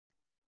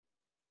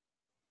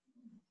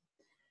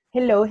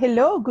Hello,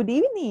 hello, good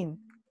evening.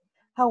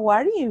 How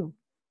are you?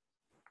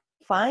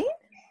 Fine?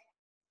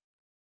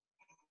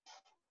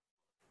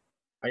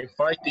 I'm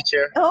fine,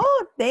 teacher.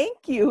 Oh,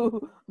 thank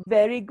you.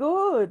 Very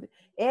good.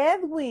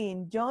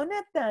 Edwin,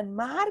 Jonathan,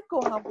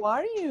 Marco, how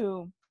are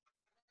you?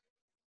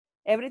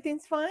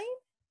 Everything's fine?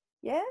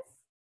 Yes?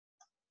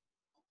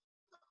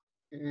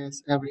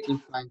 Yes,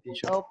 everything fine,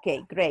 teacher.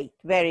 Okay, great.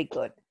 Very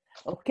good.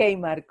 Okay,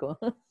 Marco.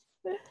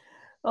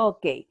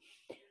 Ok.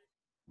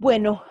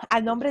 Bueno,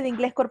 a nombre de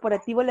Inglés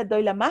Corporativo les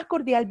doy la más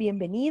cordial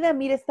bienvenida.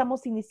 Mire,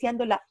 estamos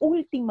iniciando la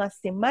última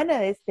semana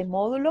de este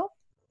módulo.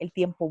 El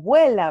tiempo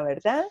vuela,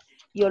 ¿verdad?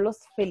 Yo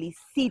los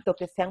felicito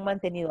que se han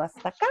mantenido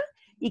hasta acá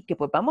y que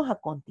pues vamos a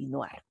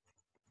continuar.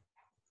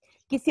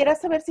 Quisiera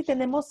saber si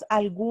tenemos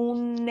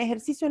algún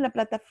ejercicio en la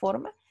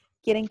plataforma.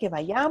 ¿Quieren que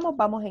vayamos?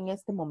 Vamos en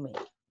este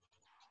momento.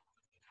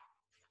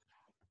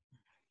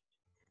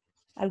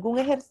 ¿Algún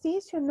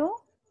ejercicio, no?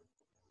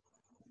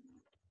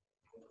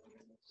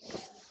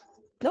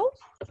 ¿No?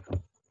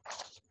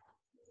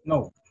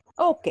 No.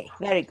 Ok,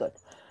 very good.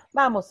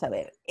 Vamos a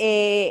ver.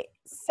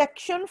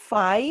 Section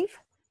 5.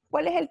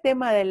 ¿Cuál es el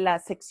tema de la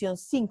sección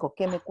 5?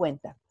 ¿Qué me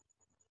cuenta?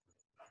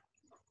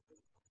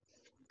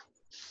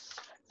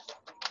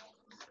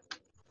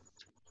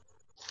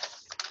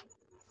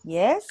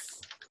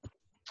 Yes.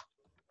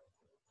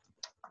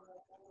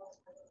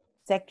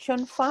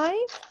 Section 5.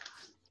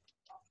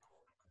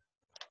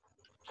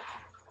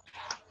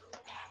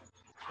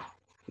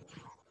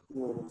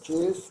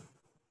 Yes.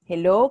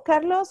 Hello,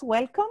 Carlos.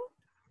 Welcome.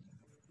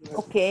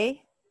 Ok,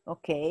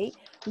 ok.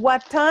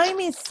 What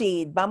time is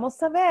it?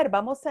 Vamos a ver,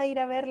 vamos a ir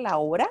a ver la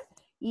hora.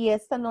 Y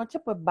esta noche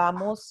pues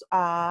vamos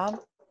a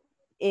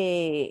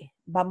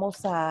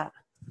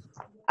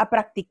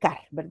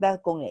practicar,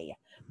 ¿verdad? Con ella.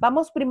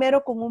 Vamos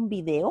primero con un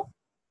video,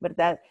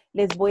 ¿verdad?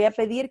 Les voy a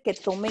pedir que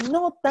tomen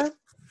nota.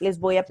 Les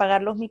voy a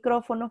apagar los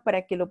micrófonos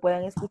para que lo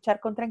puedan escuchar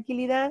con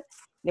tranquilidad.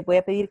 Les voy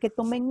a pedir que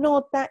tomen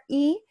nota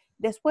y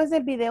después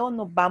del video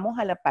nos vamos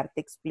a la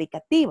parte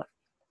explicativa.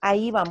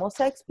 Ahí vamos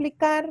a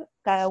explicar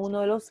cada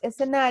uno de los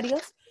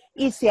escenarios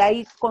y si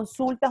hay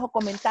consultas o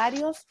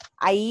comentarios,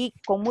 ahí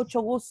con mucho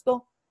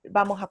gusto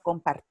vamos a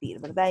compartir,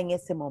 ¿verdad? En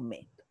ese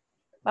momento.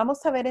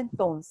 Vamos a ver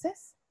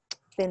entonces.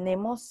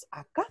 Tenemos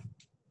acá.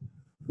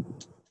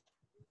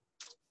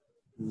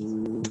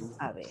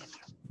 A ver.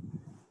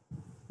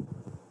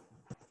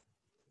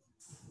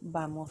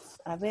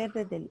 Vamos a ver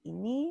desde el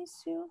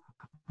inicio.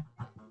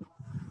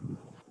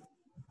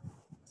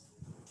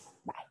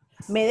 Vale.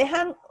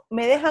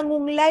 ¿Me dejan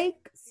un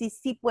like si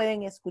sí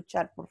pueden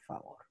escuchar, por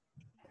favor?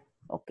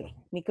 Ok,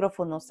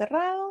 micrófonos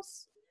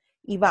cerrados.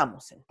 Y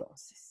vamos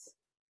entonces.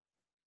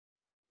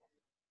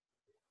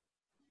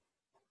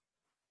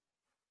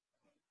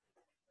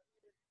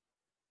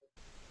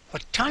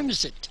 What time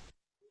is it?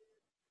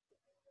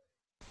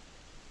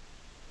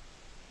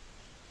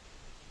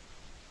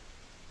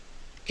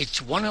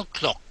 It's 1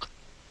 o'clock.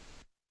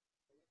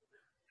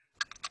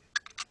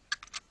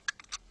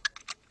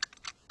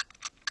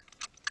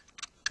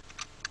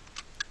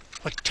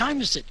 What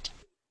time is it?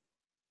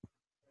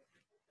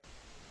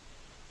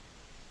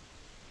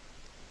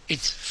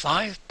 It's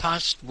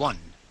 1:05.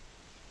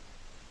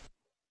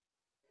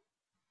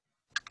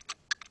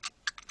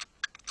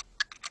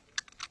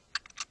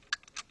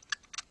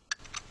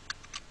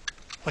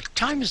 What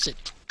time is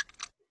it?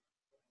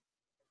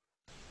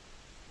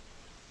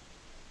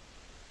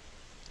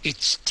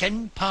 It's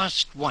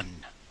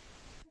 1:10.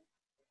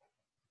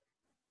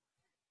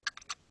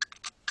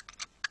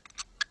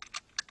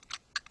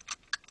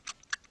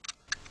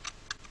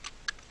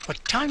 What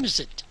time is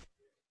it?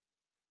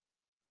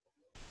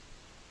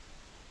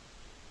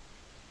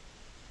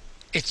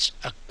 It's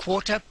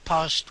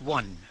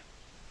 1:15.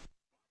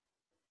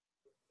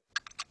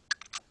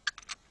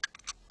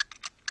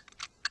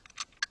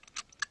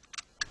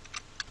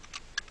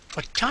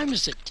 What time is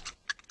it?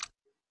 It's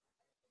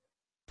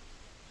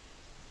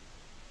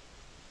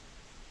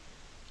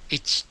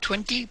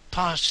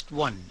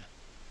 1:20.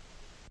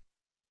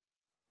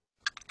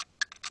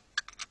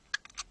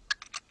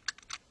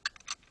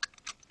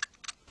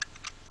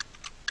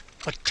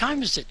 What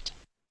time is it?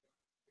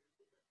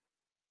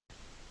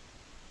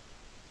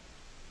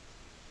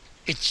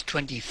 It's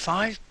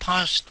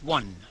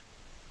 1:25.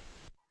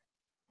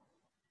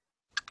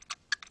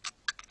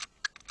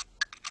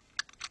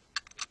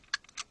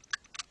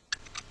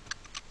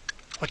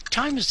 What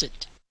time is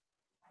it?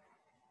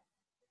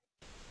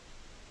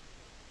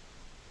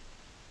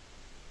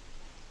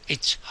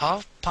 It's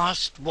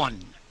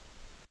 1:30.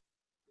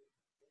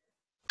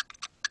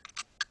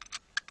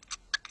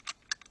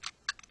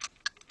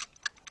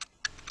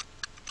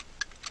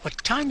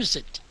 What time is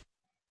it?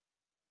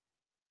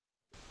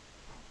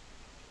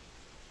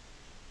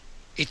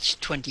 It's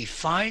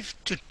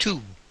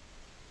 1:25.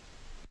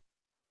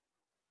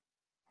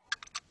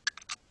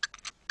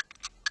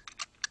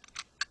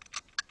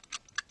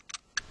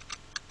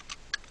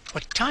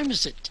 What time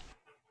is it?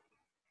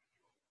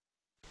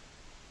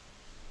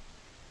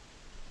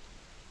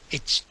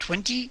 It's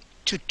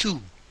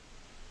 1:20.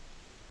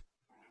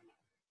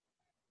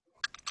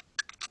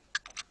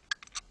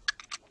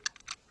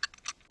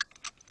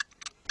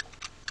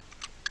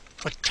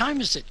 What time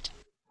is it?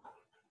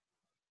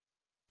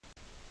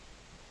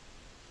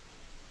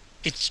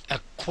 It's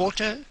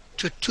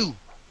 1:45.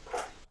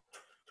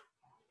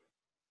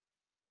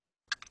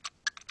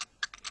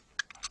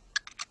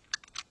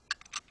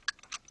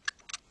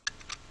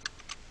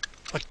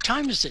 What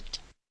time is it?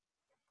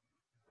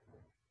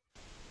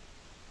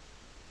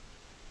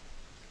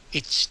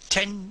 It's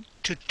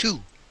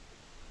 1:50.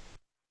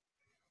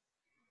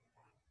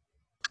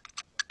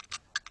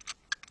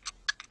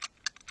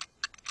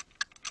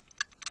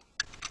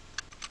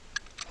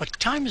 What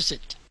time is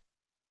it?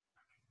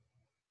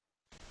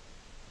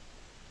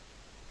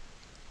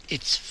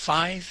 It's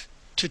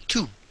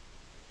 1:55.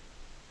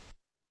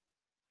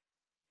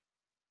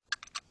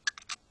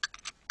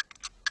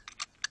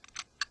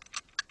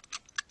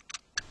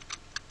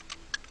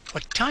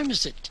 What time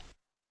is it?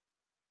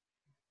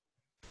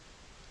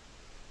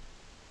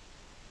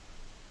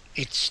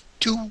 It's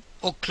 2:00.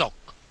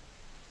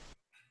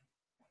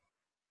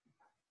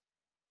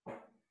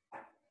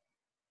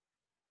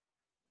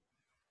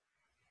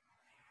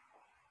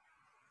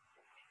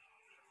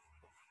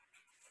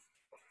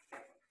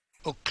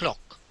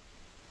 O'clock.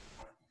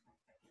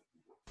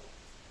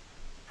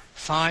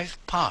 5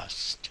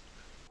 past.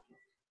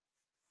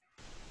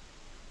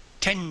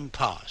 10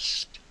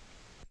 past.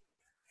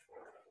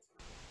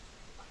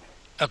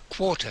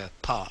 1/4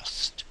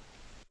 past.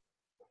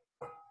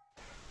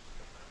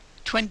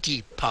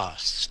 20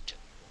 past.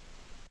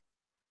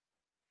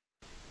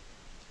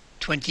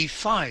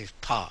 25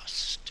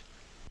 past.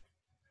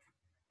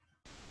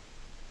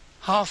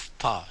 Half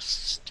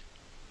past.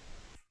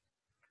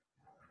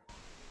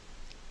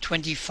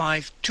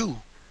 25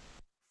 to.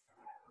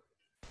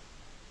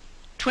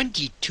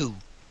 22.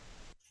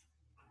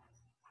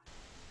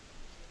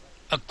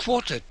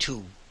 1/4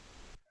 to.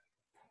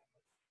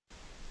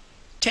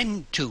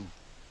 10 to.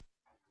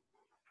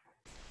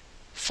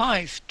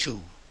 5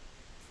 to.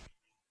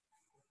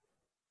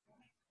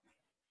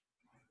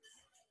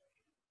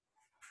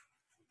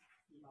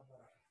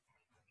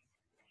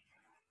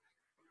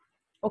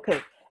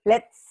 Okay,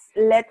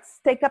 let's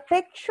take a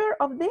picture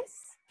of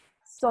this.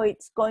 So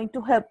it's going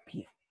to help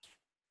you.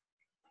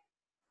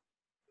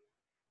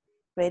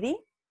 Ready?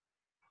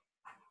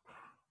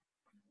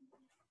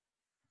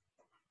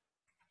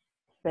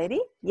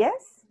 Ready?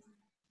 Yes?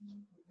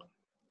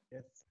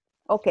 Yes.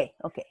 Okay,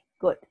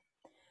 good.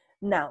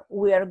 Now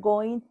we are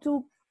going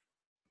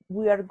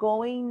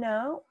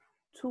now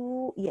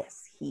to,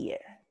 yes,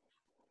 here.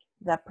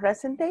 The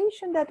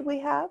presentation that we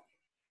have.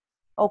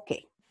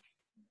 Okay.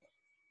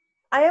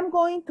 I am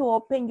going to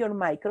open your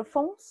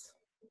microphones.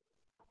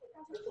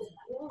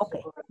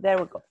 Okay, there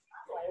we go.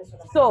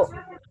 So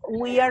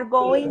we are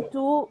going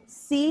to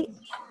see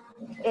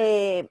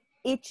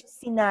each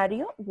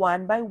scenario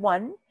one by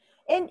one.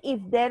 And if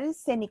there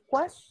is any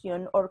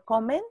question or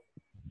comment,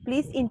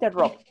 please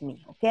interrupt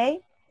me,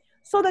 okay?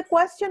 So the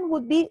question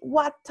would be,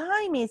 what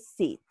time is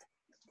it?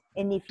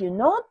 And if you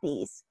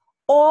notice,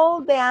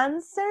 all the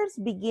answers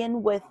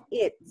begin with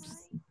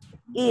it's.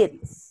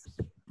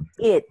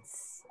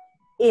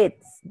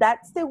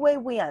 That's the way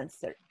we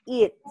answer.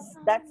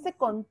 That's the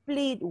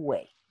complete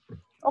way.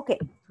 Okay.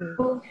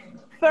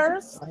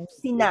 First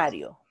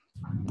scenario.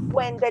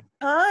 When the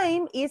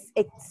time is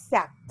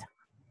exact,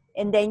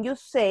 and then you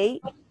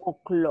say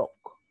o'clock.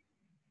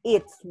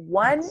 It's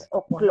 1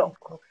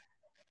 o'clock.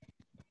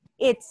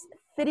 It's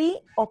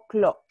 3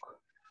 o'clock.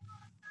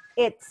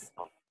 It's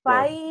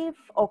 5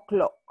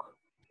 o'clock.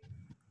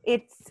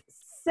 It's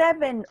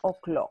 7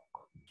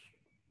 o'clock.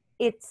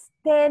 It's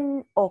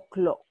 10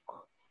 o'clock.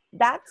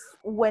 That's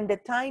when the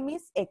time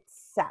is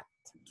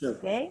exact.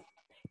 Okay?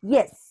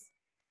 Yes.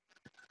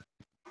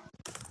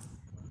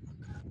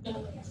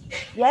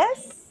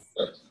 Yes?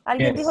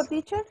 ¿Alguien dijo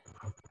teacher?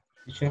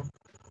 Teacher.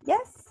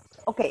 Yes?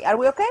 Okay, are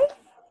we okay?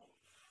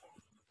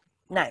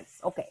 Nice,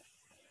 okay.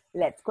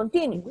 Let's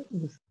continue.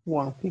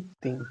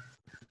 1:15.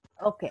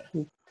 Okay.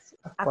 It's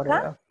a Acá? quarter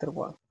after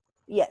 1.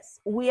 Yes,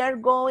 we are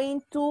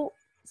going to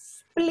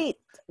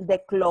split the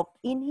clock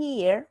in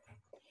here,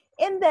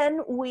 and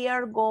then we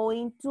are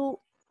going to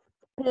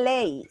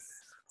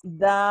place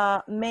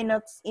the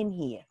minutes in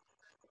here.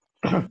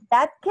 In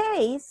that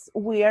case,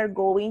 we are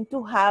going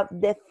to have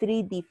the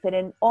 3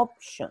 different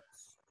options.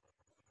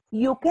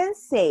 You can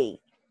say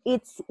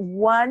it's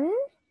 1,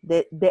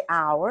 the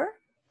hour,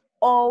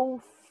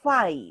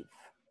 05.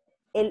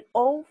 El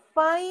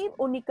 05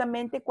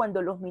 únicamente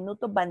cuando los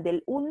minutos van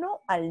del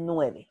 1 al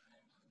 9.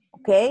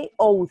 ¿Ok?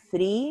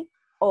 03,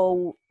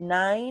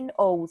 09,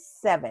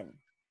 07.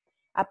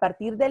 A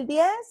partir del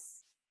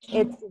 10,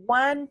 it's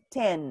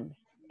 110.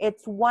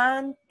 It's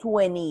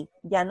 120.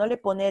 Ya no le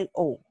pone el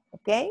O.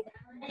 ¿Ok?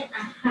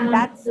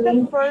 That's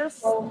the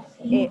first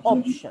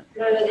option.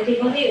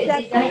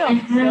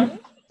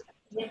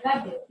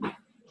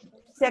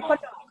 Second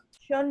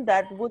option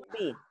that would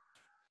be,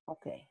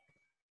 okay.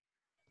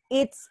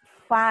 It's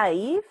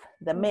 5,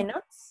 the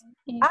minutes,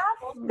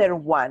 after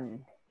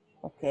 1.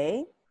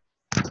 Okay?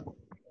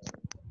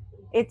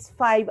 It's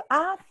 5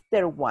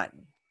 after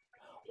 1.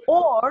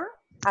 Or,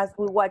 as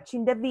we watch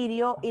in the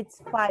video,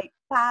 it's 5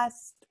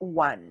 past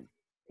 1.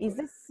 It's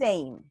the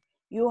same.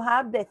 You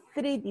have the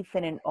 3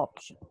 different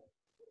options.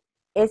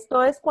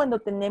 Esto es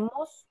cuando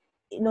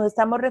nos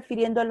estamos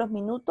refiriendo a los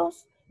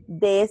minutos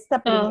de esta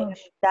primera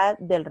mitad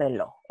del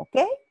reloj, ¿ok?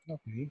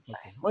 Okay.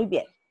 Muy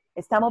bien.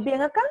 ¿Estamos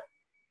bien acá?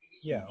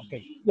 Yeah,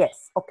 okay.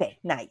 Yes, ok,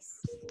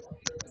 nice.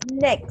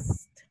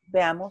 Next,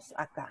 veamos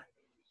acá.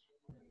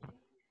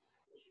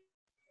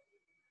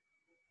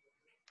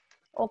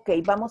 Ok,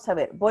 vamos a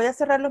ver. Voy a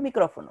cerrar los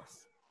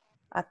micrófonos.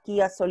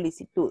 Aquí a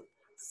solicitud.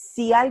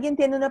 Si alguien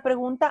tiene una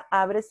pregunta,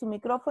 abre su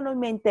micrófono y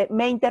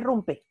me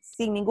interrumpe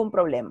sin ningún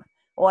problema.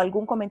 O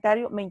algún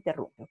comentario, me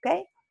interrumpe, ¿ok?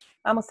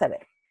 Vamos a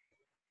ver.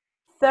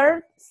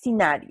 Third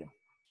scenario.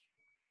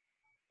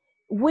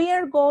 We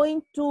are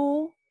going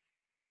to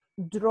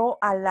draw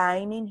a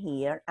line in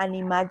here, an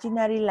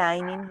imaginary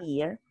line in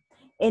here,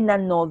 and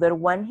another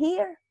one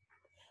here.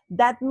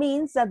 That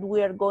means that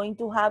we are going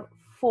to have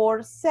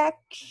 4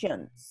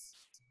 sections.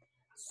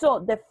 So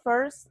the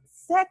first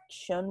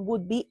section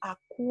would be a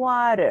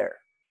quarter,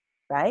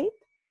 right?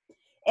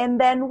 And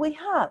then we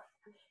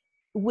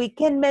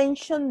can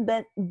mention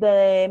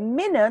the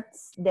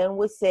minutes, then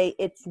we say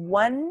it's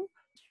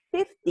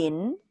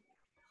 1:15,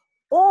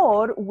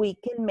 or we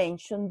can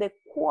mention the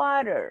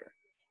quarter.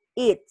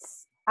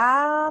 It's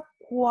a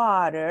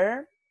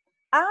quarter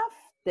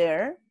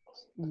after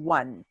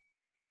 1.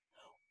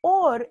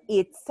 Or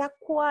it's a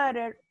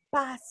quarter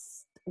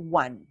past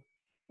 1,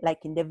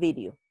 like in the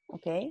video,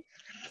 okay?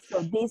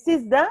 So this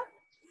is the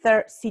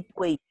third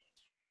situation.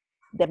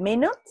 The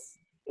minutes,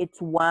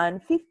 it's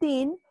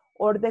 1:15,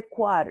 or the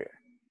quarter.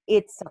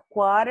 It's a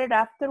quarter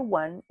after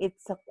 1,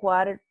 it's a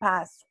quarter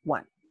past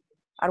 1.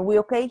 Are we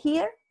okay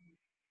here?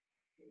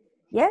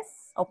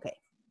 Yes? Okay.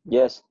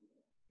 Yes.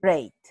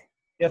 Great.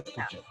 Yes,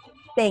 teacher.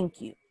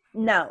 Thank you.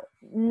 Now,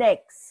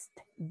 next,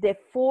 the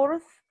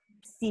fourth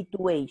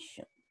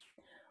situation.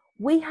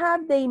 We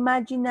have the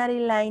imaginary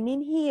line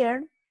in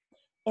here,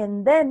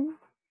 and then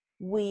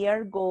we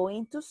are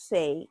going to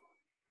say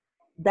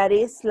that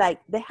is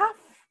like the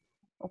half,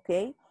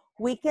 okay?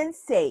 We can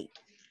say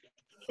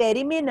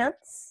 30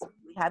 minutes,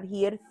 we have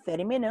here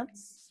 30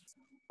 minutes,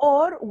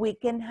 or we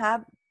can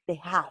have the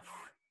half.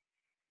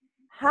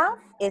 Half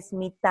es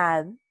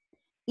mitad,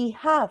 y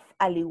half,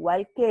 al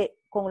igual que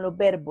con los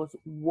verbos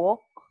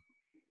walk,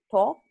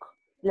 talk,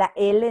 la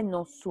L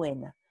no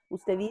suena.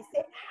 Usted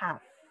dice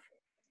half.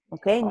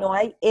 ¿Ok? No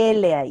hay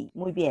L ahí.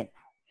 Muy bien.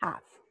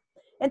 Half.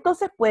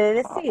 Entonces puede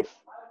decir,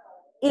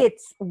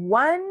 it's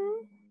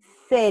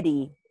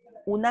 1:30,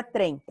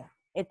 1:30.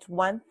 It's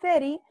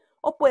 1:30.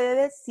 O puede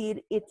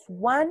decir, it's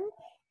 1:30.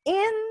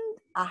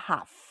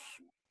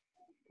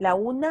 La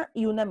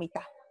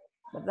 1:30,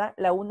 ¿verdad?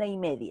 La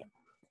 1:30.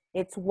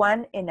 It's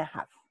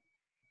 1:30.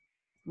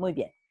 Muy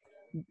bien.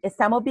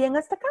 ¿Estamos bien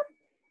hasta acá?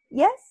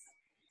 Yes?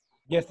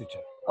 Yes,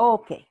 teacher.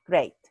 Ok,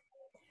 great.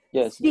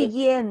 Yes.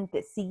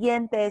 Siguiente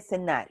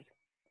escenario.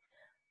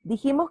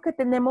 Dijimos que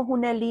tenemos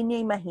una línea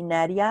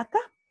imaginaria acá.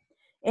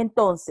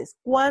 Entonces,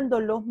 cuando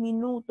los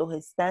minutos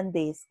están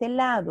de este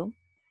lado,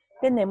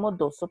 tenemos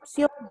 2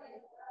 opciones.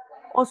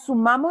 O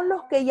sumamos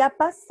los que ya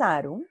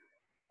pasaron,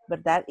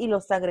 ¿verdad? Y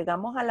los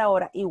agregamos a la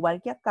hora,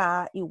 igual que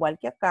acá, igual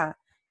que acá,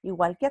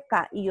 igual que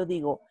acá. Y yo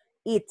digo,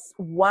 it's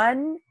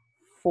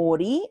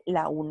 1:40,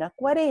 la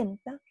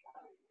 1:40.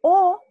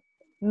 O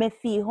me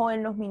fijo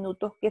en los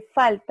minutos que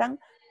faltan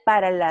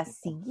para la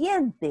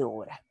siguiente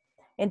hora.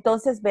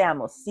 Entonces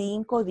veamos,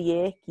 5,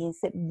 10,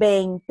 15,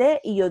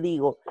 20 y yo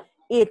digo,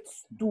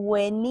 it's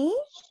 20,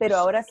 pero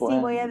ahora sí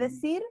voy a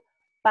decir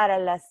para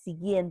la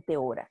siguiente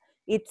hora.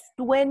 It's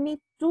 22.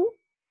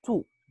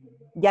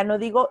 Ya no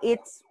digo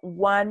it's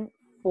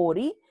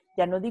 1:40,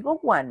 ya no digo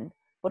 1,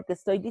 porque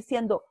estoy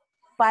diciendo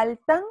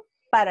faltan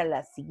para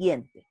la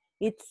siguiente.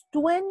 It's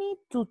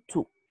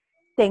 22.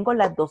 Tengo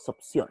las 2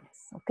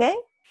 opciones, ¿ok?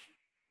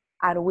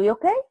 Are we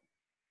okay?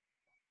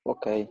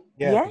 Okay.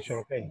 Yeah, Yes? teacher,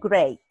 okay.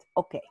 Great.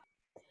 Okay.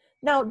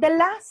 Now, the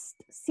last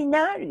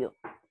scenario.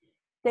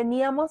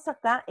 Teníamos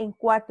acá en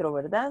 4,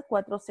 ¿verdad?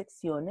 4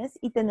 secciones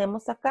y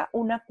tenemos acá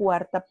una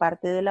cuarta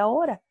parte de la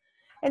hora.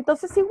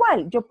 Entonces,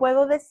 igual, yo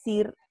puedo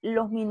decir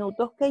los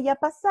minutos que ya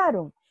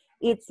pasaron.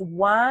 It's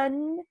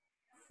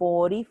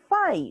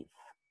 1:45,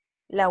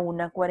 la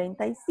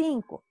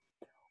 1:45.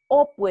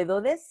 O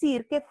puedo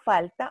decir que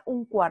falta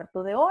un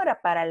cuarto de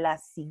hora para la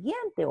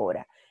siguiente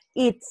hora.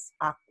 It's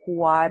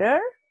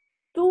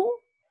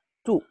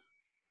 1:45.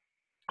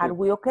 Are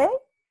we okay?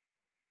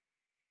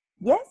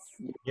 Yes?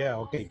 Yeah,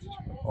 okay,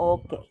 teacher.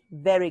 Okay,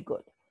 very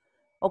good.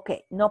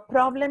 Okay, no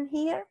problem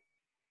here.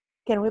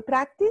 Can we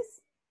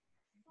practice?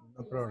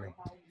 No problem.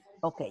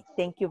 Okay,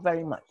 thank you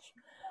very much.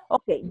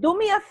 Okay, do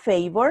me a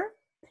favor.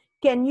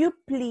 Can you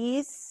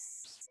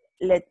please,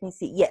 let me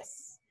see.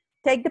 Yes,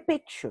 take the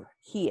picture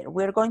here.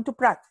 We're going to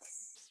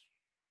practice.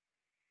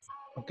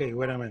 Okay,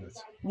 wait a minute.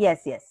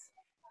 Yes, yes.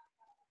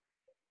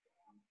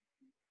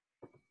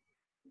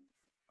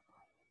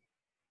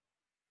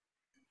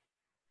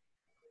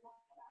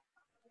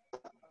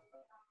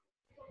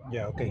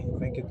 Yeah, okay.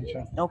 Thank you,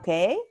 teacher.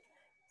 Okay,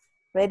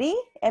 ready,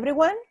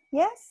 everyone?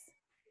 Yes?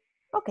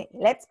 Okay,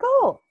 let's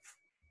go.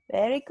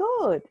 Very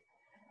good.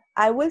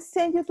 I will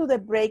send you to the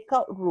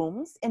breakout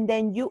rooms and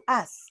then you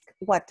ask,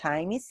 what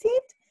time is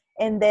it?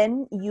 And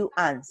then you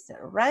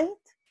answer, right?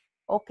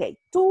 Okay,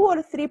 2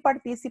 or 3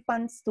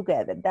 participants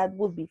together. That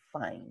would be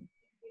fine.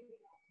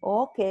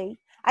 Okay,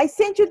 I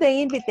sent you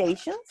the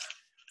invitations.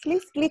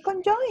 Please click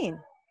on join.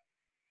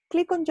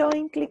 Click on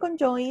join, click on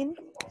join.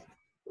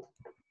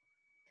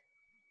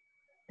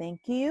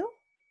 Thank you.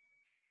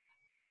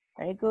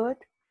 Very good.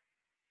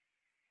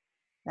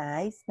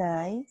 Nice,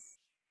 nice.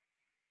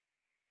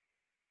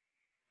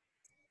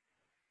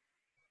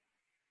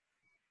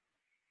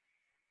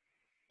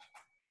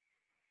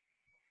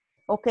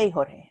 Okay,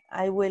 Jorge,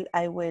 I will.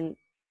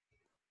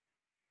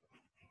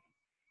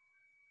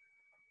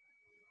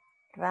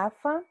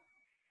 Rafa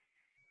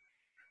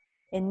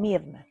and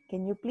Mirna,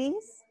 can you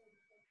please?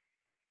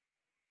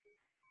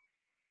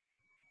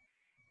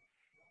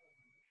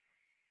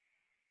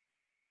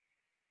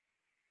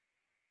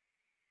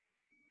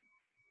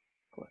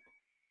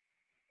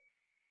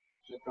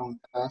 Le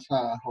preguntas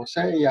a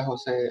José y a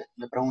José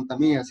me pregunta a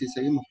mí, así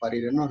seguimos para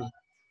ir en orden.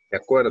 De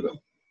acuerdo.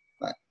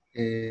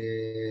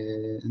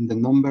 And the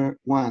number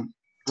 1,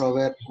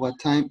 Robert, what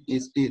time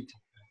is it?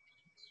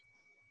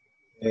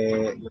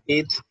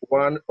 It's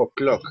 1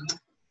 o'clock.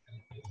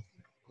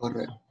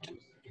 Correcto.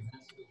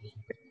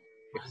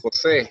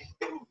 José,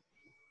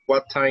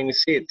 what time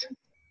is it?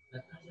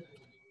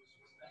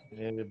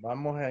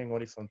 Vamos en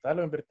horizontal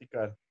o en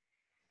vertical.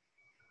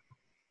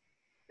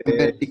 En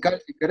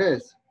vertical, si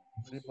querés.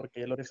 Sí,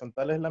 porque el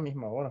horizontal es la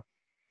misma hora.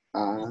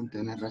 Ah,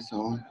 tienes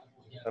razón.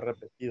 Está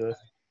repetido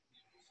eso.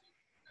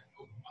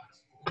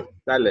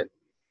 Dale.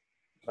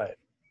 Right.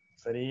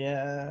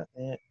 Sería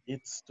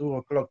it's 2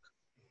 o'clock.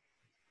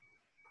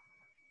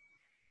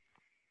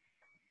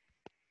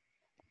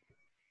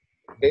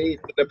 Y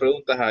tú le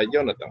preguntas a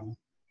Jonathan.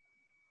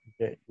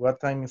 Okay. What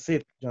time is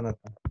it,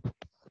 Jonathan?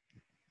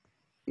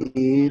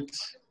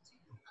 It's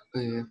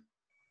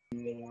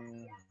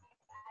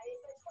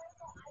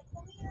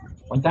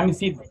What time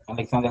is it,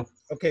 Alexander?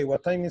 Okay,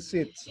 what time is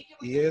it?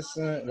 Y es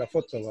la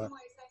foto, ¿va?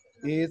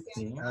 It's,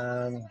 Sí.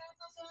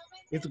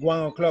 it's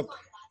 1 o'clock.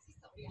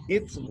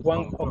 It's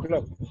 1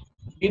 o'clock.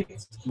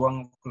 It's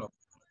 1 o'clock.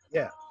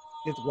 Yeah,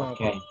 it's 1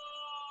 Okay. o'clock.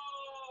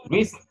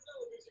 Luis,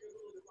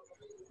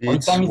 what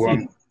It's time is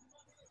one. it?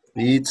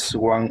 It's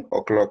 1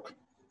 o'clock.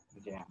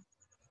 Yeah.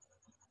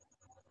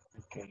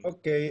 Okay.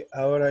 Okay,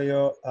 ahora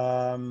yo,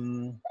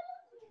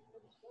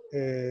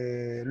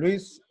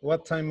 Luis,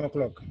 what time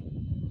o'clock?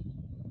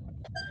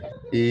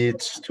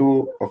 It's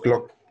 2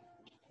 o'clock.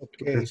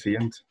 Okay, El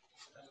siguiente.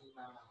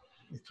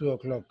 it's 2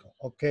 o'clock.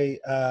 Okay,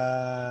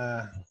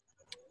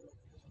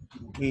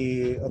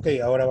 okay,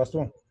 ahora vas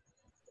tú.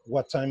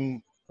 What time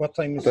is What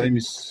time it?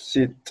 is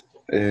it,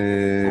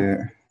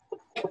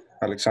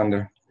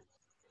 Alexander?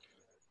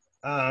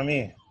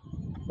 Me.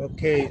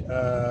 Okay,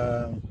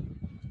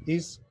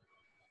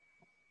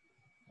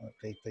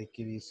 okay, take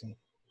it easy.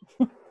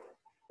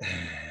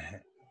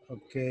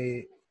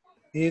 Okay,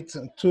 it's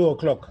 2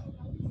 o'clock.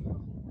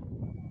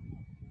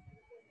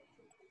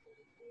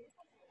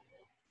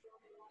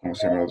 ¿Cómo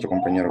se llama el otro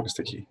compañero que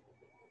está aquí?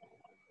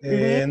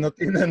 No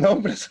tiene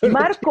nombre. Solo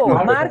Marco.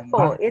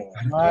 Marco.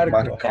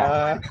 Marco.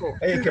 Marco.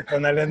 Hay que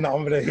ponerle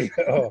nombre,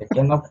 hijo. Es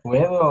que no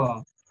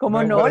puedo.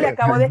 ¿Cómo no? Le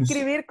acabo de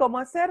escribir cómo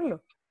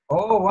hacerlo.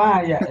 Oh,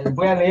 vaya.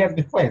 Voy a leer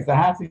después.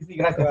 Ajá, sí,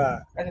 gracias.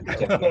 Va. Gracias,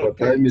 teacher. What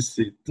time is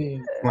it, Sí.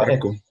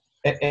 Marco?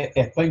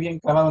 Estoy bien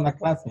clavado en la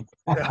clase.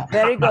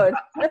 Very good.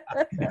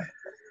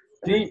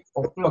 3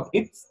 o'clock.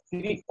 It's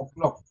 3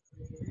 o'clock.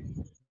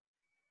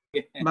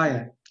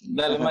 Vaya.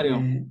 Dale,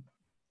 Mario.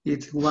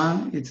 It's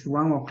 1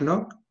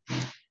 o'clock.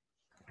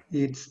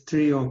 It's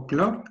 3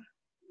 o'clock.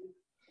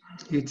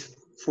 It's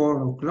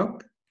 4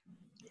 o'clock.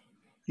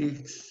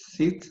 It's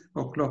 6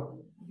 o'clock.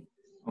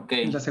 Ok.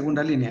 En la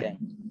segunda línea.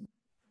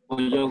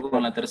 Voy yo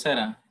con la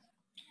tercera.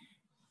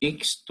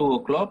 It's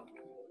 2 o'clock.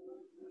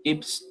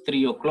 It's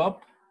 3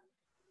 o'clock.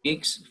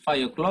 It's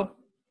 5 o'clock.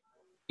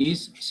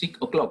 It's 6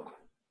 o'clock.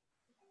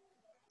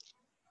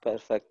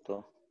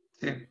 Perfecto.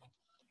 Sí.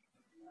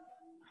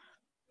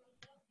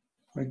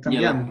 Hoy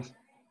cambiamos.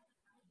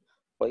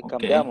 Hoy Ok.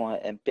 cambiamos.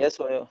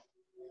 Empiezo yo.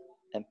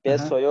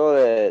 Ajá.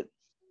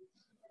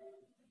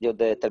 Yo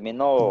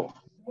termino.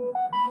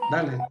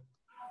 Dale.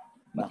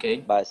 Ok.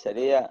 Va,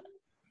 sería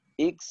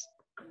X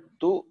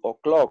 2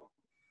 o'clock.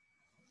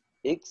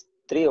 X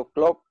 3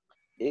 o'clock.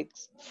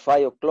 X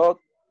 5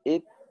 o'clock.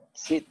 X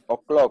 6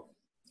 o'clock.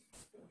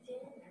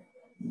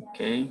 Ok.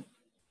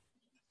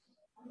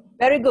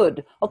 Very good.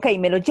 Ok,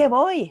 me lo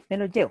llevo hoy. Me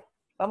lo llevo.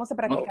 Vamos a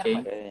practicar. Ok.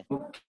 más. Okay.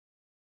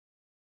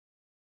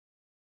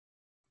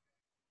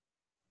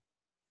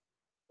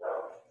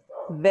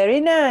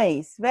 Very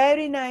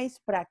nice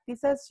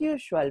practice as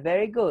usual,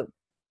 very good.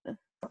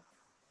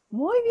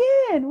 Muy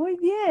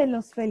bien,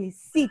 los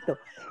felicito.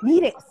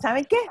 Mire,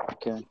 ¿saben qué?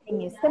 Okay.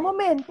 En este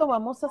momento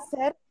vamos a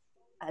hacer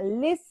a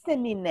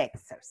listening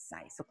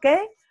exercise, ¿ok?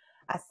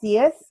 Así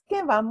es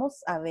que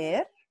vamos a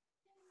ver,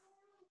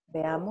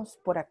 veamos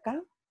por acá.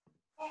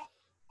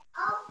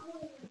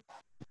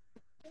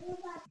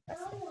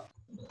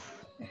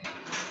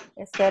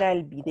 Este era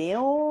el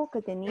video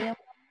que teníamos.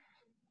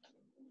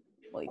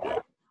 Muy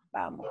bien,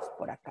 vamos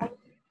por acá.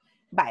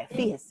 Vaya,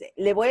 fíjese,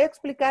 le voy a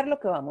explicar lo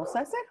que vamos a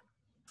hacer.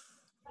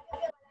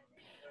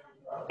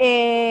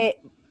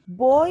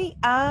 Voy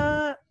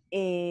a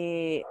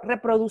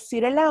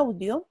reproducir el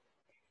audio.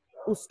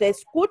 Usted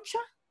escucha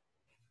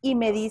y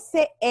me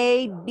dice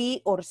A,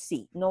 B o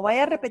C. No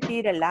vaya a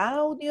repetir el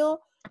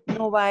audio,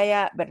 no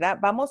vaya, ¿verdad?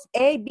 Vamos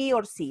A, B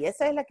o C.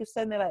 Esa es la que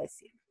usted me va a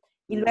decir.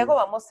 Y luego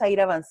vamos a ir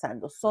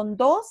avanzando. Son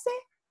 12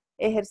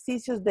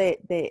 ejercicios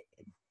de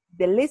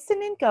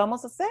listening que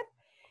vamos a hacer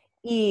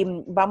y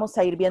vamos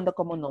a ir viendo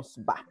cómo nos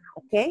va.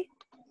 ¿Ok?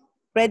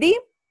 ¿Ready?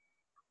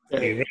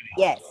 Ready.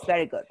 Yes,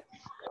 very good.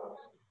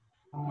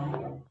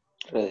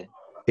 Ready.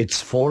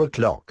 It's 4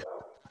 o'clock.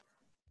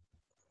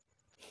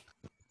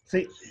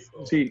 Sí.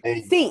 Sí.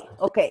 Sí,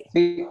 okay.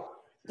 Sí.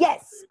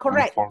 Yes,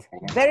 correct.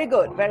 Very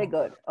good, very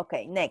good.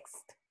 Okay,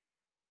 next.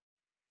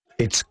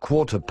 It's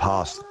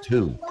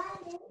 2:15.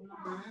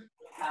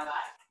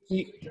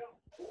 Sí.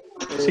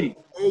 Sí.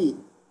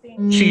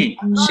 Sí,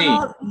 sí.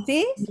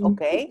 Sí,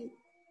 okay.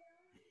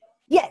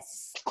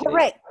 Yes,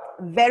 correct.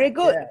 Very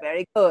good,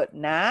 very good.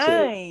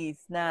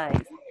 Nice,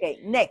 nice.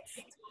 Okay, next.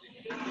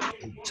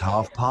 It's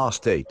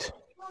 8:30.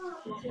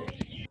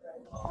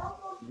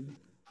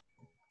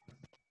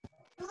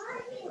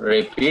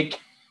 Repeat.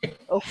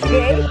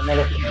 Okay.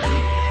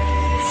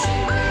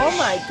 Oh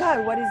my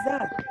God, what is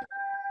that?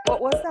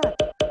 What was that?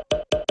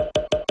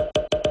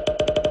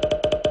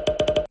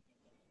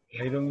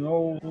 I don't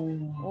know.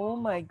 Oh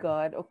my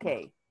God,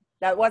 okay.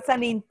 That was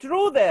an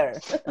intruder.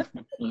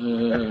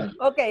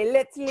 Okay,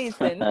 let's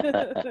listen.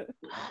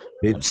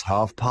 It's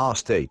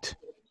 8:30.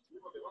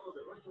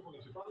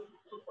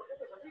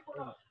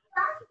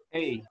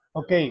 Hey.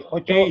 Ok,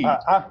 8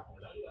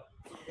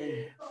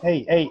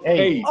 Hey. Hey.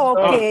 Hey.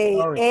 Okay,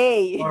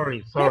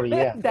 Sorry,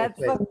 yeah.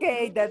 That's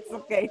okay, that's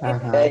okay.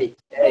 Ajá. Hey,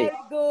 hey. Very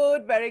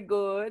good, very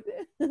good.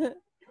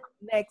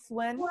 Next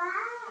one.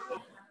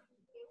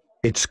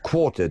 It's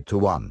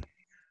 1:45.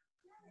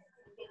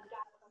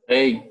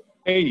 Hey.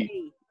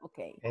 Hey.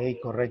 Okay, Hey,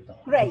 correcto.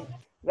 great,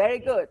 very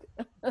good.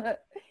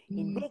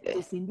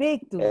 Invictus,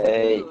 Invictus.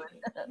 Hey.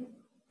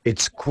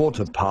 It's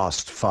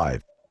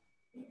 5:15.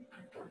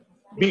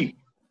 B.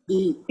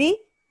 B?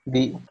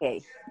 B.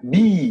 Okay.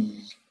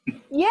 B.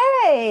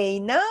 Yay,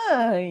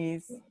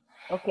 nice.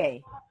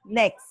 Okay,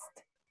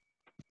 next.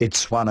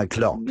 It's 1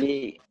 o'clock.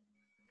 B.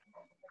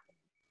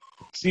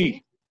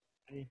 C.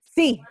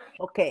 C,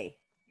 okay.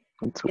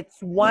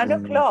 It's 1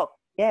 o'clock.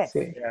 Yes,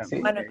 Sí.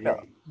 Sí. 1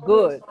 o'clock.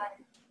 Good.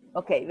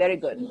 Okay, very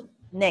good.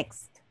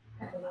 Next.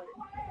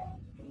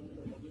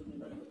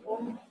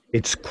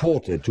 It's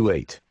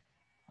 7:45.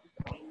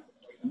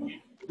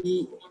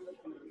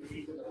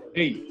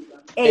 Hey.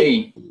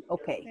 A.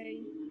 Okay.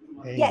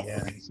 Hey, Yes.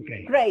 yeah, it's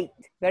okay. Great.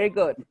 Very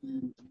good.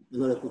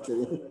 ¿No lo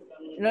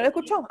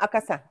escuchó? Acá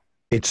está.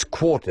 It's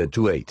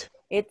 7:45.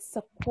 It's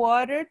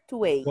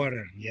 7:45.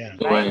 Quarter, yeah.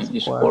 Right?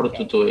 It's Quarter. 4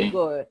 to 2.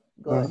 Good.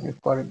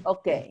 Good.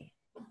 Okay.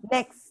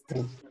 Next.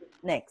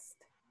 Next.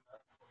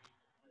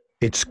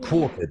 It's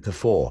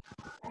 3:45.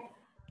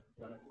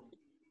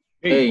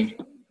 Hey.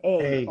 A.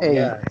 Hey, Okay.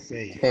 yeah, it's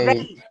hey. Hey.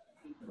 Great.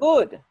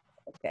 Good.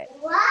 Okay.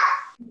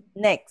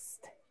 Next.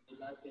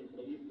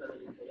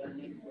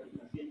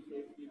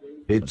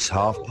 It's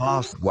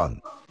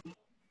 1:30.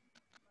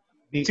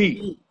 B.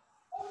 C.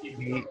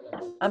 B.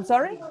 I'm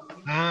sorry?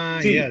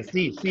 C. Yeah,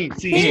 C.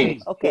 C.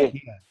 Okay.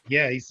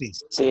 Yeah, it's C.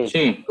 C.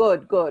 Sí.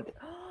 Good. Good.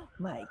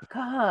 My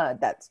God,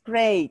 that's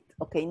great.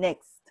 Okay.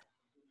 Next.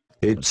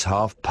 It's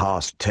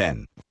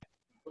 10:30.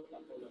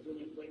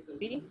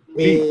 B.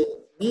 B.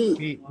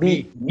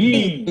 B.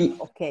 B.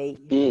 Okay.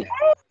 B.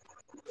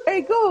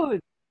 Very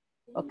good.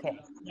 Okay.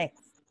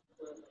 Next.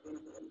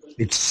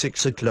 It's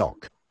 6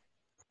 o'clock.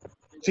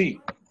 C.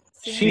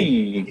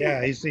 C.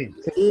 Yeah, it's C.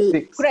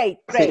 Six. Great.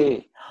 Great.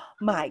 C.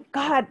 My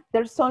God,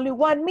 there's only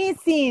one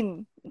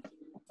missing.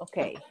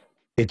 Okay.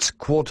 It's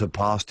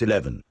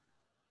 11:15.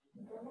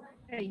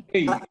 Hey.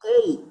 A.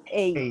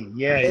 Hey,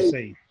 yeah, it's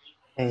A.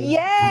 Hey.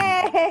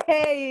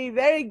 Yay!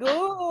 Very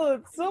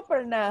good.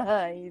 Super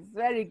nice.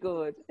 Very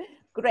good.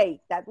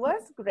 Great. That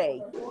was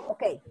great.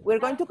 Okay. We're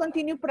going to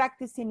continue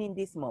practicing in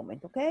this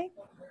moment. Okay.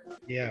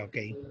 Yeah,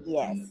 okay.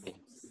 Yes.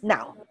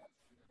 Now,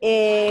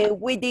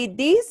 we did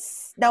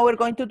this. Now we're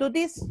going to do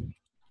this.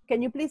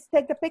 Can you please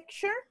take the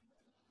picture?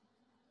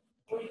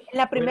 En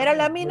la primera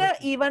lámina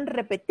iban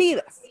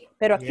repetidas,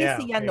 pero aquí Yeah,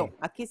 sí ya okay. no.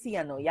 Aquí sí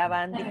ya no. Ya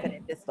van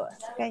diferentes todas.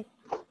 Okay.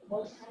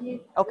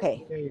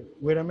 Okay. Hey,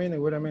 wait a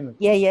minute.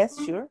 Yeah, yes,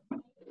 sure.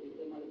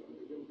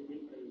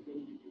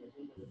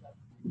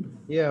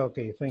 Yeah,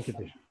 okay, thank you,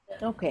 teacher.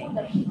 Okay.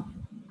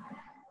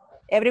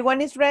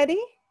 Everyone is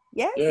ready?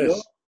 Yes?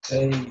 Yes.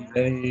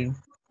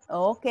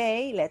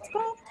 Okay, let's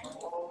go.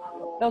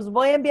 Los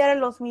voy a enviar a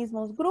los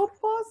mismos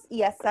grupos y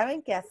ya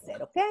saben qué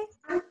hacer, ¿ok?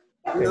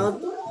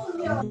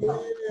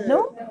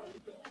 ¿No?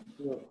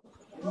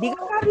 Diga,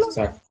 Carlos.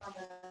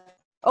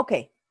 Ok.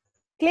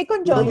 Click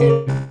on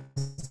join.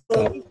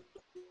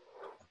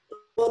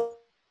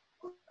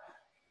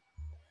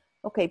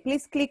 Okay,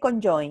 please click on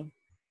join.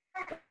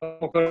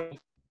 No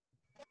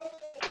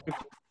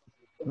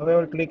veo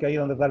el clic ahí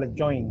donde sale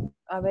join.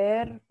 A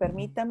ver,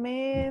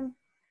 permítame.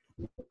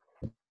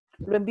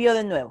 Lo envío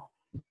de nuevo.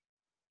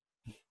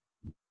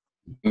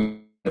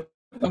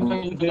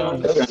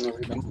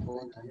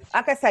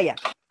 Acá está ya.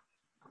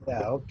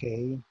 Yeah,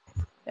 okay.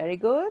 Very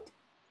good.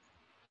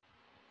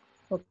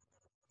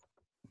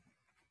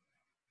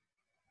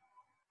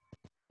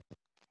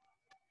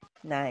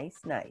 Nice,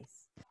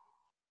 nice.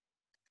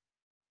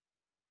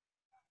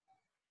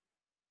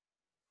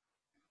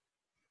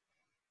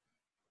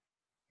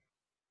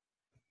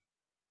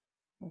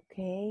 Ok,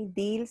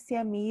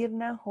 Dilcia,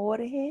 Mirna,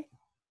 Jorge.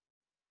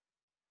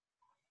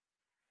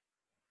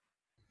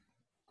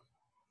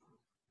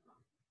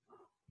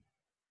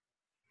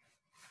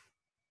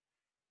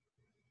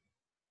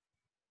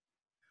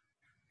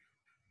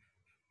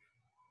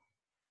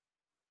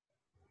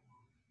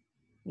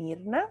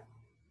 Mirna,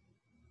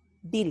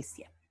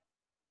 Dilcia.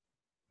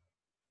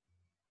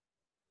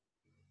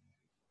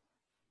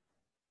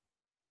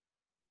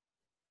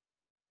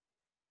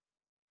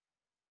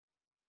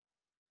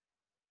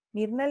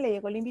 Mirna, le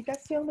llegó la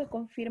invitación, me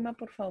confirma,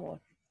 por favor.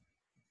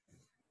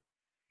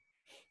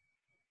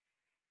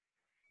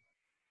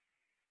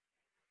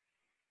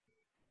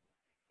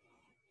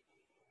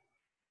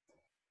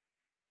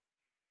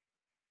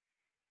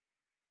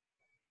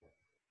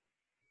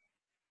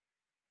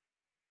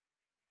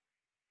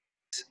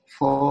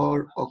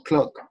 Four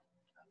o'clock.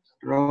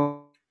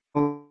 Robert,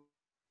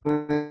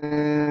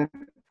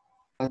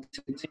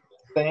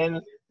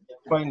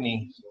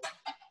 10:20.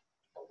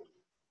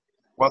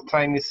 What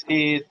time is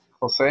it,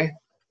 Jose?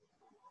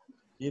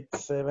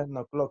 It's 7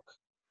 o'clock.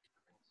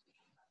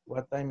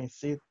 What time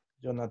is it,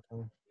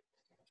 Jonathan?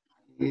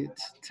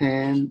 it's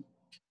 10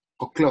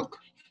 o'clock.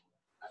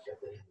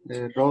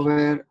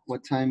 Robert,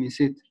 what time is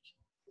it?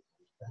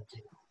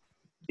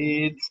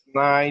 It's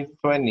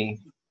 9:20.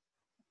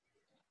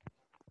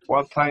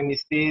 What time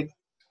is it,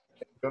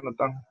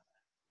 Jonathan?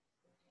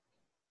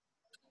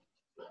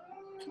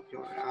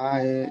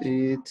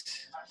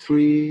 It's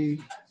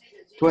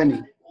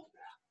 3:20.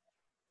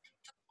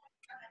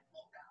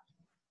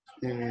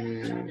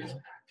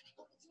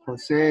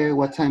 Jose,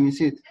 what time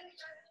is it?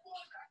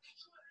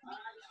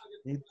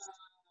 It's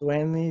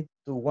 20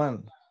 to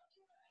 1.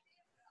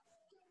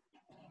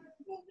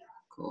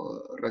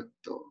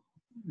 Correcto.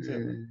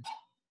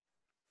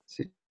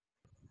 Sí.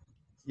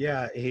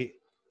 Yeah,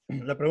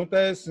 la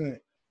pregunta es,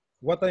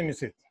 what time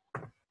is it?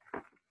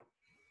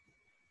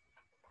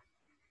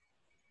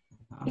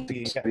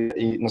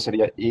 Y no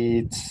sería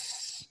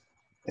it's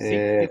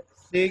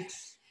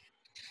 6,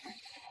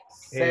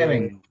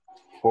 7.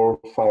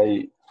 4,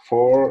 5,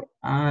 4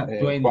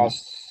 20.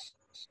 past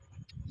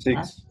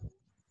 6.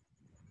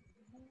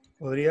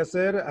 Podría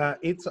ser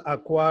it's a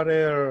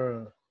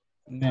quarter.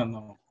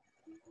 No.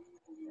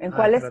 ¿En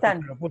cuál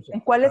están? ¿En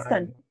cuál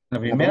están? La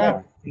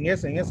primera. En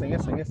esa.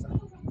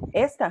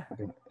 ¿Esta?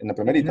 En la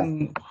primerita.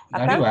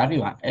 ¿Acá?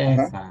 Arriba.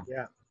 Esa.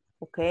 Yeah.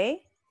 Ok.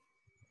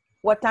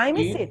 What time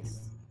is it?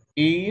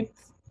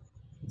 It's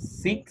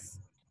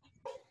 6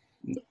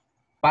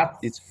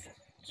 past It's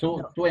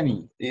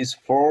 20. It's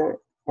 4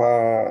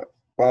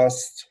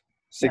 past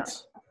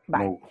 6.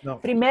 Vale. No.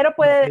 Primero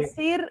puede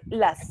decir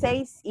las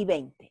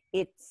 6:20.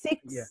 It's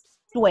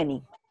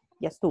 6:20.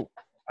 Ya estuvo.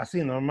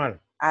 Así, normal.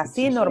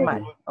 Así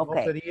normal. No Ok.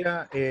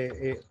 sería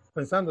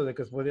pensando de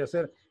que se podría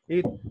hacer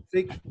it's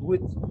 6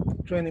 with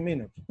 20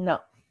 minutes.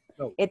 No.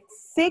 No.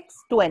 It's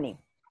 6:20.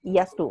 Y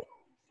ya estuvo.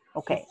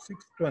 Ok.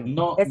 6:20.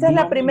 No, Esa es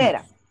la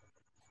primera.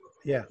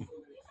 Yeah.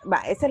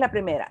 Va, esa es la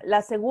primera.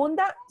 La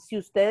segunda, si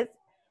usted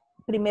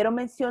primero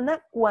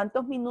menciona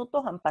cuántos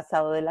minutos han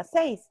pasado de las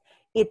 6.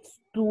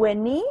 It's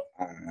 20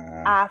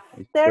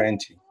 after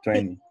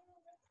 20.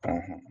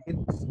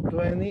 It's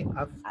 20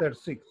 after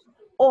 6.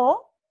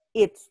 o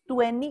it's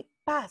 20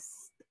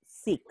 past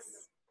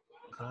 6.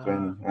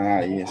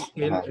 Yes.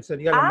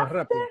 Sería lo más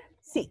rápido.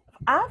 Sí,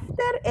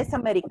 after es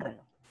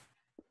americano.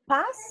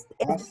 Past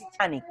es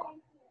británico.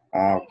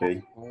 Ok.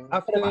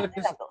 After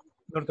es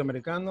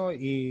norteamericano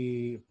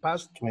y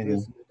past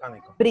es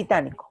británico.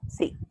 Británico,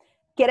 sí.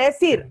 Quiere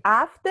decir,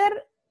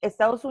 after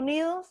Estados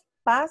Unidos,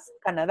 past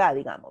Canadá,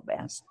 digamos,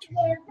 vean. Sé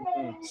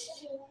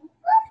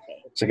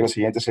que lo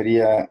siguiente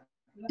sería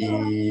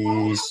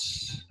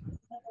is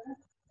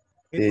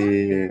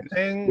 20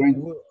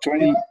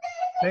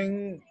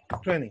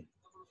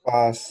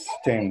 past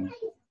 10.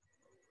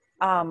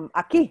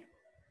 Aquí.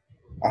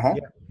 Ajá.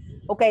 Yeah.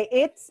 Ok,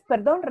 it's,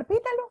 perdón,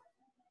 repítalo.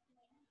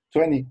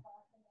 20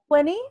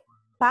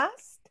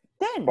 past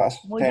 10.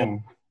 past Muy 10.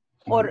 bien.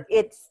 Or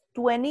it's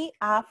 20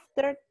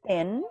 after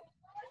 10.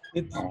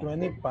 It's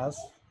 20 past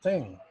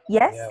 10.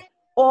 Yes. Yeah.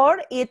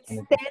 Or it's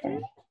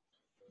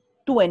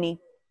 10:20.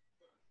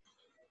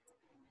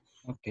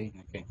 Okay.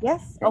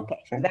 Yes.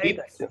 Okay. Very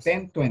good. It's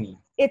 10:20.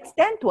 It's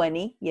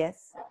 10:20.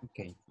 Yes.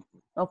 Okay.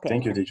 Okay.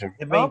 Thank you, teacher.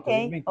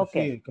 10-20,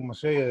 Okay. sí, como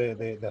se oye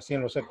de así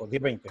en los secos,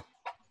 10-20.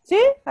 Sí,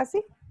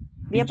 así.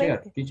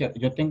 10:20. Teacher,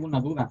 yo tengo una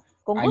duda.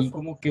 Con Ahí gusto.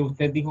 como que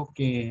usted dijo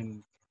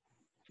que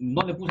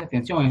no le puse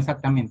atención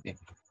exactamente.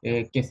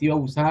 que se iba a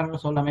usar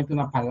solamente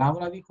una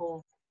palabra,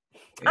 dijo,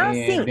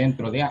 Sí.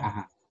 dentro de,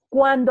 ajá.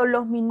 Cuando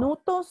los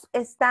minutos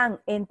están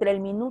entre el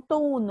minuto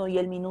 1 y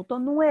el minuto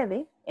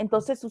 9,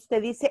 entonces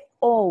usted dice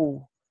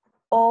O,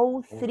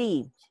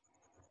 O3,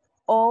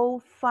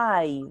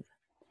 O5.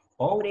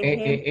 O,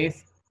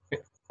 es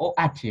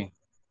OH.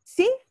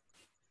 Sí.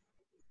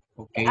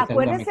 Okay, esa duda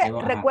me Acuérdese, quedó,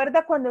 ajá.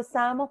 recuerda cuando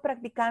estábamos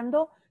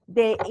practicando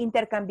de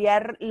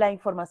intercambiar la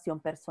información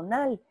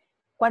personal.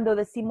 Cuando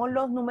decimos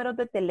los números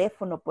de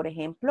teléfono, por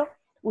ejemplo,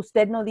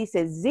 usted no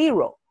dice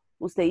 0,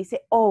 usted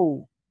dice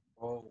O.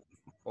 Okay.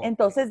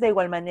 Entonces, de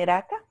igual manera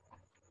acá.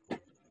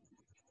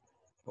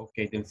 Ok,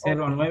 del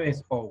 0 al 9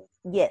 es O.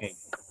 Yes, okay.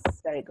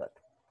 Very good.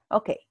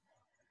 Ok,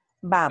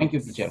 vamos. Thank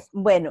you, teacher.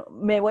 Bueno,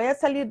 me voy a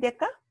salir de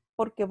acá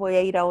porque voy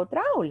a ir a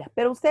otra aula,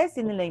 pero ustedes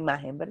tienen la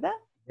imagen, ¿verdad?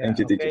 Thank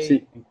you, teacher.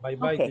 Sí. Bye,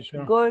 bye, okay,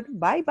 teacher. Good,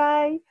 bye,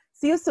 bye.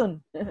 See you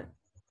soon.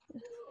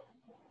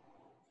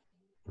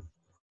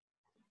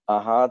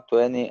 Ajá,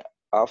 20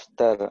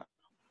 after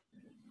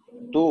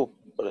 2,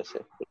 por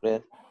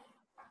ejemplo.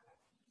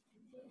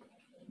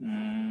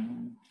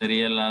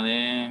 Sería la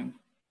de...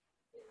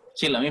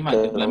 Sí, la misma.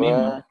 La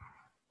misma.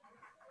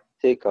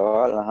 Sí,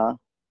 cabal, ajá.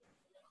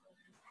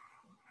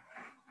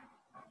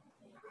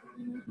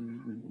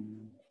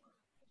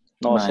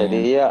 No, Vaya.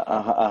 sería,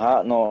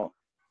 ajá, no.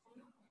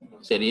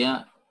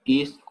 Sería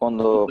is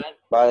cuando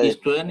va is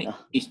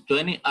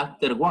 20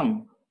 after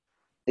 1.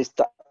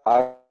 Está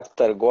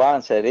after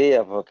 1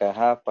 sería, porque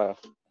ajá, para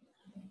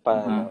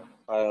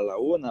la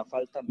 1,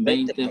 faltan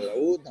 20 para la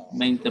 1.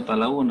 20 para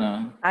la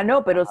 1. Ah,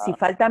 no, pero si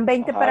faltan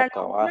 20 para la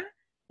cabal. 1,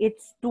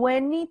 it's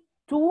 20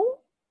 to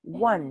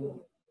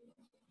 1.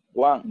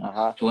 1,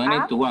 ajá.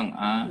 20 to 1.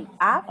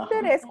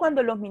 After es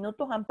cuando los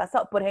minutos han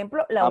pasado. Por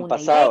ejemplo, la 1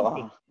 y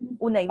 20.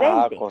 1 y 20.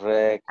 Ah,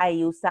 correcto.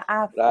 Ahí usa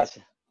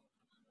after.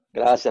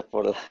 Gracias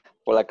por la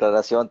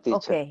aclaración,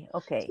 teacher.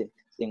 Ok. Sí,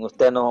 sin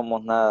usted no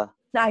somos nada.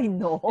 Ay,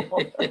 no.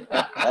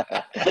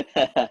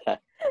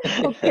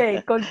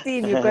 Ok,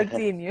 continue.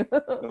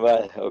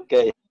 Vale, ok.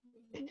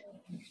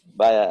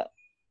 Vaya,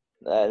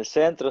 el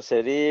centro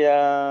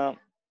sería...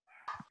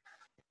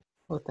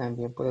 O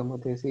también podemos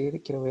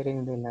decir, quiero ver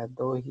en de las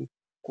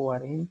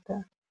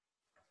 2:40,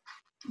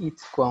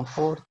 it's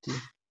 1:40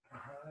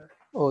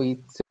 o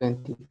it's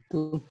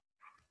 22.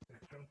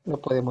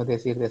 Lo podemos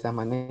decir de esa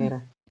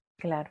manera.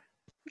 Claro.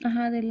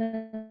 Ajá, de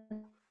la...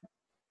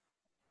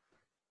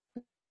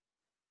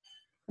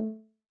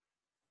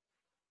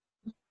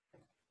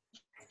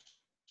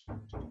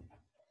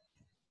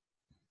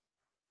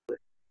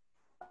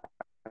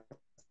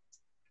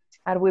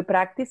 Are we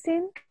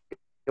practicing?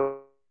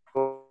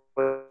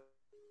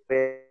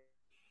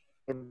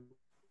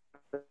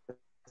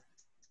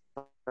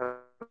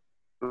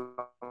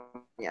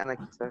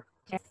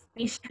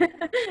 Yes.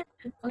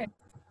 Okay.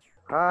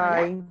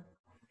 Hi.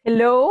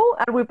 Hello,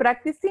 are we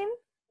practicing?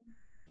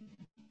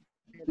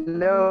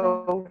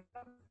 Hello.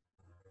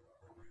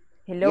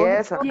 Hello.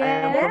 Yes, I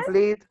am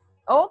complete.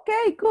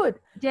 Okay, good.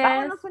 Yes.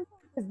 Vámonos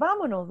entonces,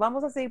 vámonos.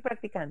 Vamos a seguir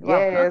practicando.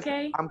 Yes,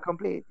 Okay. I'm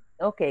complete.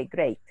 Okay,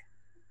 great.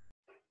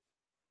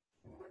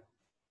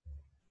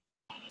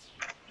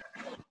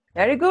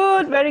 Very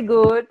good, very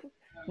good.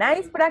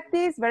 Nice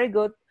practice, very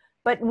good.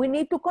 But we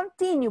need to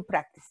continue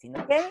practicing,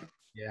 okay?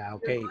 Yeah,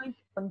 okay. We're going to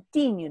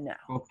continue now.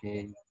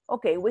 Okay.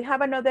 Okay, we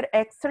have another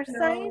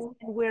exercise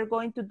and we're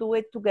going to do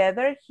it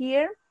together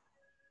here.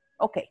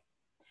 Okay.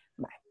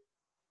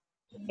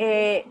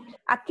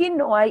 Aquí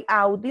no hay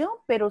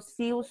audio, pero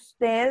sí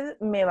usted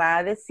me va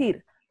a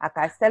decir,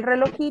 acá está el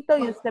relojito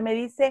y usted me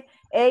dice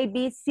A,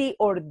 B, C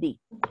or D.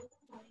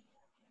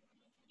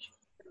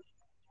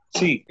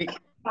 Sí.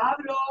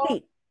 Pablo.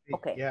 Sí.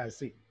 Okay. Yeah,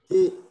 sí.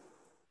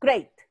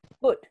 Great.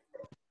 Good.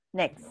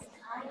 Next.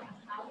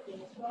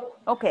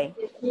 Okay.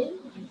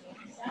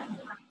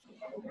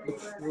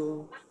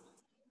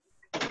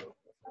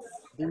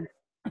 D.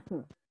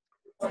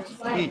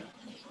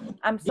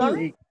 I'm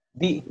sorry?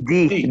 D.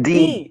 D.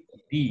 Okay.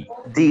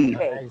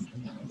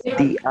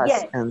 D as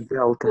Yes. and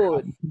Delta.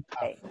 Good.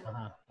 Okay.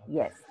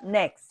 Yes.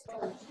 Next.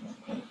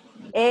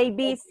 A,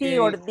 B, C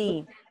or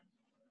D?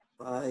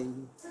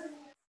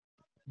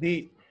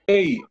 D.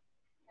 A.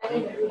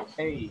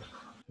 A.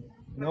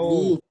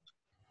 No.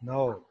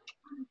 No.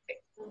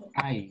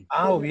 I.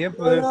 Ah, bien,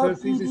 puede ser.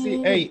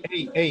 Sí. A.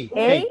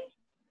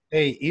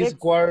 It's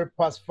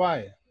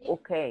 5:15.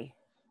 Okay.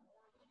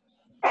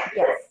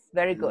 Yes.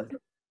 Very good.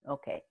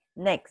 Okay.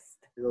 Next.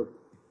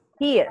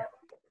 Here.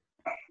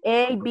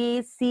 A,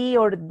 B, C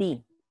or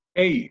D?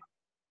 A.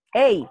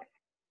 A.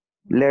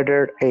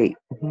 Letter A.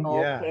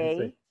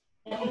 Okay.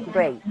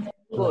 Great.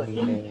 Good.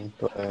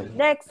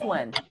 Next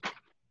one.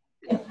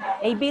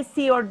 A, B,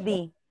 C or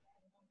D?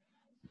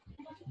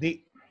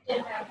 D.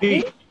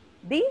 D?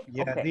 D?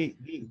 Yeah, okay.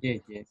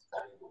 D. Yes.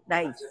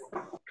 Nice.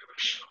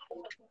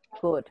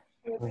 Good.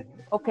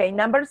 Okay,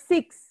 number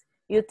 6.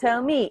 You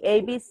tell me,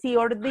 A, B, C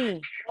or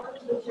D?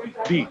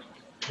 D.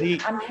 D.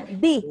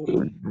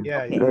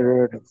 Yeah, Okay.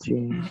 Letter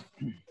G.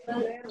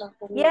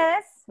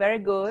 Yes, very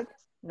good.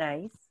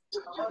 Nice.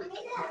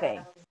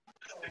 Okay.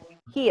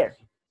 Here,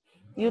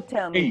 you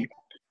tell me.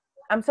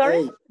 I'm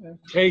sorry?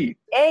 A.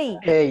 A.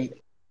 A.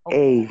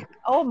 A.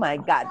 Oh my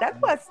God,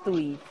 that was too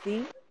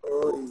easy.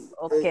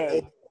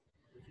 Okay.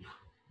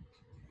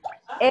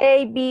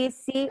 A, B,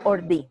 C,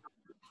 or D?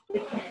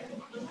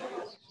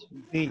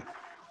 D.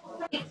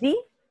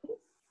 D?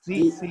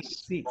 C.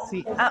 C.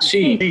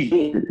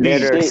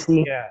 Letter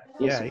C. Yeah,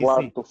 It's yeah,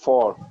 quarter easy. to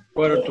 4.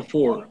 Quarter to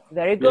 4.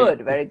 Very Yeah.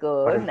 good, very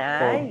good.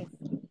 Nice.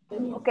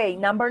 Okay,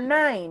 number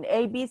 9.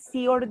 A, B,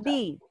 C, or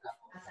D?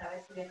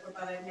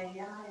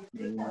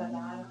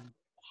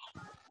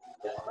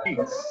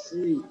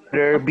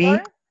 Letter I'm B.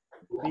 sorry?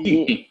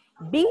 B.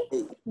 B?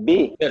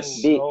 B.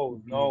 Yes. B.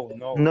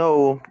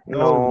 No.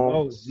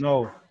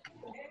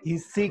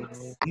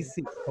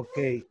 E6.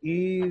 Okay.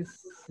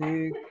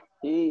 E6.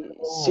 E.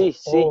 Oh, C.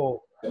 C.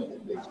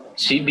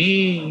 CB.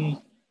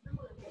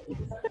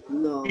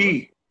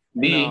 B.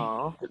 B.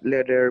 No.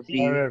 Letter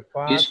B. Letter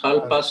Is pass.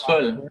 half past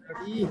 12.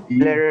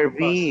 Letter Past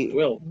B.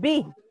 12.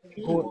 B.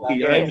 Good. I'm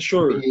Yes.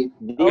 sure. B.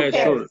 Yeah,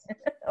 Okay. sure.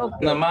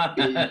 Okay. Naman.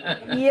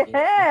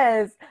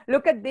 Yes.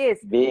 Look at this.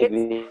 B. It's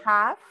B.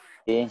 half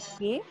B.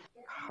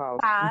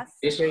 past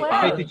Is Okay,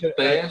 12. teacher.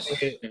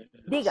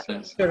 Diga.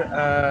 Teacher,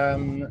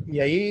 ¿y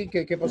ahí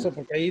qué pasó?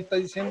 Porque ahí está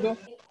diciendo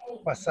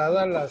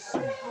pasada las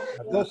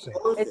 12.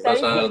 Está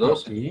Pasada diciendo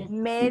 12.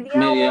 media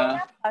Media.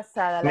 hora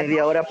pasada la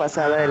Media hora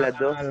pasada de las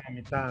 2. A la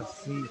mitad,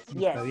 sí,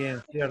 Yes. está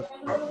bien, cierto.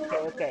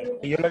 Okay.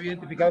 Y yo lo había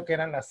identificado que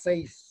eran las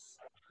 6.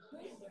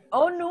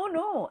 Oh,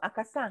 no.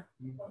 Acá está.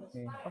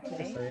 Okay.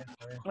 Okay. Está bien.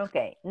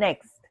 Okay.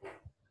 Next.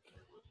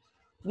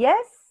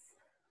 Yes?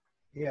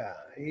 Yeah,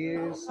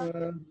 is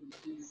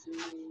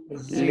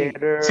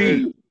Letter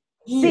C.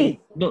 C.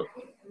 No.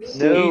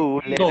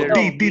 No. Letter No.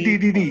 D. D.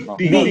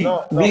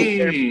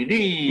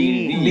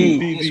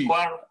 Is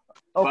quarter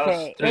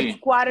Okay. past 3. It's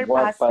quarter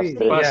past 3.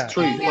 Past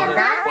 3.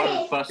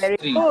 Quarter past Very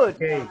 3. good.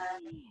 Okay.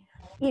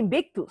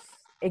 Invictus.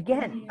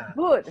 Again.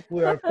 Good.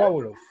 We are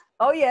fabulous.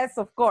 Oh, yes,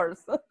 of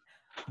course.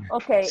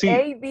 Okay. C.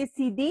 A, B,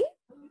 C, D.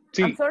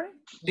 I'm sorry?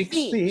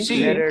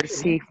 C. Letter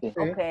C.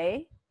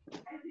 Okay.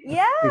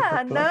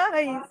 Yeah,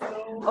 nice.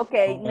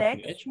 Okay,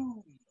 next.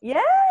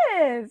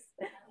 Yes.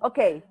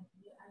 Okay.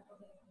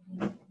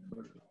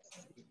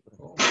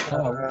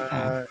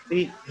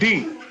 D.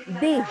 D.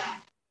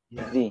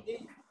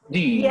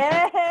 D.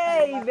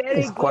 Yay, very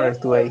It's good. quarter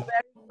to 8. Very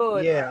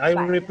good. Yeah, I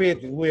Bye.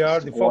 repeat, we are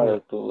the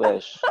Quarter fabulous. to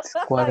H. It's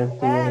quarter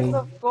to Yes, 8.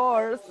 of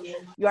course.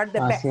 You are the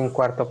best. Así un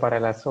cuarto para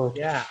las 8.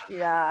 Yeah,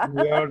 Yeah.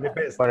 we are the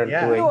best. Quarter to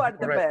Yeah, You 8. are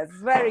the correct.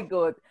 best. Very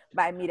good.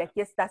 Bye, mira,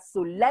 aquí está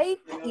su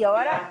late. Y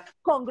ahora,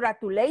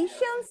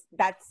 congratulations,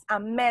 that's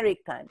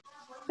American.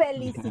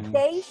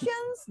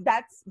 Felicitations,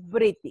 that's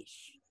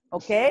British.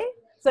 Okay?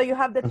 So you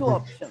have the two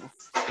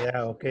options.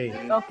 Yeah, okay.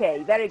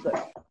 Okay, very good.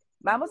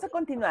 Vamos a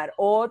continuar.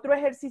 Otro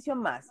ejercicio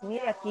más.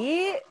 Mire,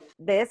 aquí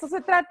de eso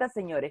se trata,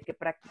 señores, que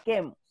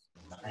practiquemos.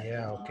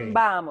 Yeah, okay.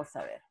 Vamos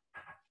a ver.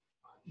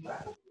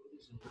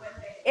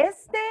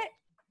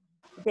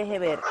 Deje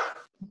ver.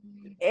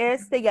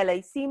 Este ya la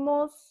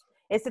hicimos.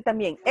 Este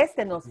también.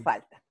 Este nos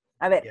falta.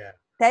 A ver, Yeah.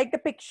 take the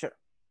picture.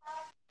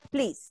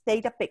 Please,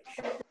 take the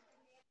picture.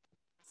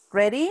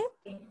 Ready?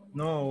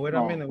 No, wait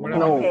a minute.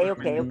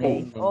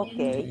 Okay.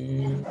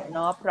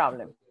 No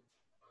problem.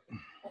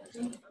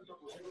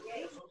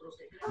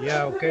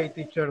 Yeah, okay,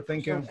 teacher,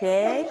 thank you.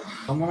 Okay.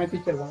 Un momento,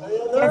 teacher.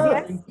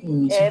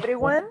 Yes.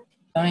 Everyone.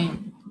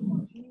 Time.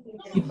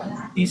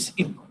 Is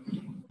it?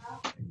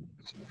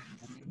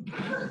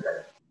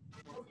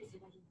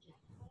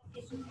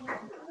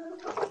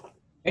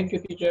 Thank you,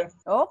 teacher.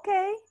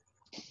 Okay.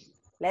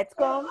 Let's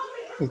go.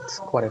 It's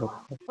quarter.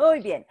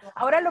 Muy bien.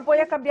 Ahora los voy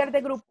a cambiar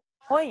de grupo.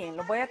 Oye,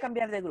 los voy a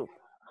cambiar de grupo.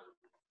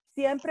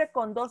 Siempre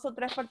con 2 o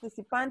 3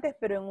 participantes,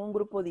 pero en un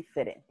grupo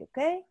diferente,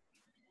 ¿ok?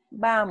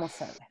 Vamos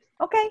a ver.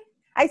 Ok.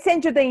 I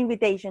sent you the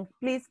invitation.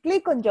 Please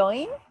click on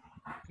join.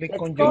 Click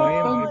Let's on go.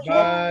 join.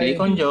 Bye. Click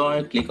on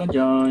join. Click on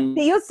join.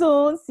 See you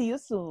soon. See you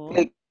soon.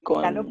 Click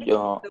Ya lo on visto.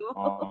 your.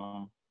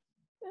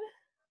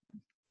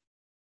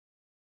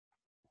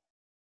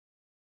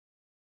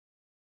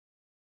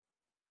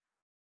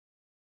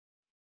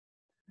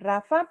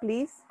 Rafa,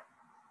 please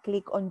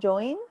click on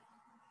join.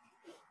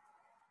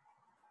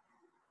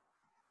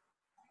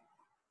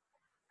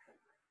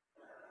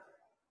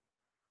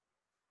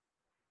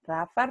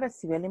 Rafa,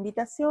 recibe la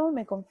invitación,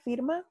 ¿me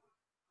confirma?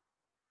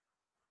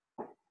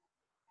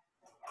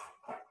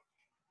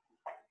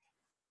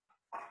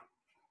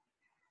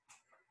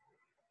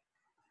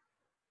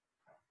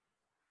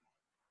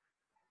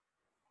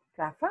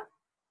 Rafa.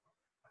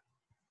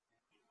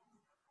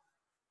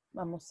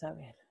 Vamos a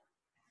ver.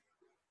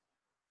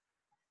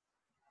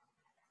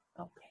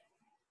 Ok.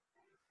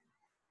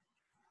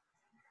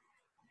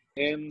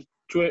 And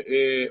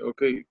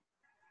okay,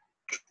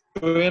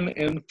 20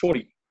 and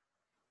 40.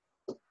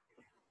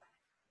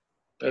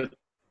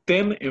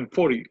 10 and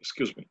 40,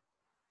 excuse me.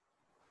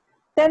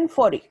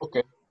 10:40.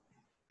 Okay.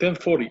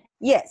 10:40.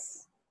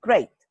 Yes,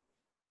 great.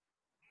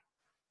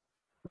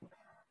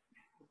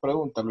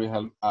 Pregunta, Luis,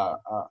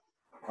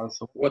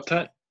 What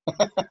time?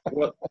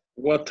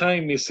 what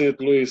time is it,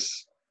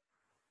 Luis?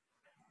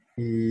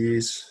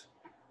 Is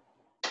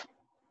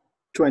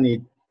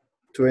 20,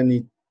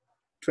 20,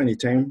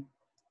 2010.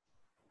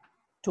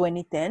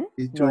 2010?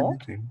 It's No.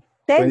 2010.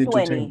 10, 20 to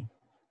 20.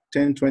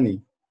 10,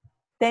 20.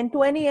 10,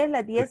 20 es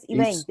las 10 y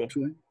 20.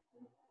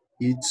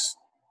 It's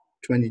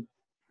 20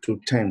 to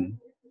 10.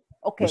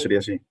 Ok. No sería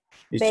así.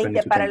 It's 20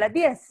 20 to para 10. las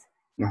 10.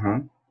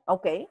 Ajá.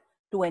 Ok.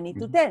 20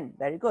 to 10.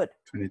 Very good.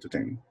 20 to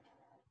 10.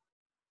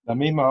 La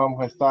misma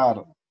vamos a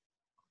estar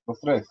los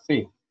tres,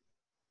 sí.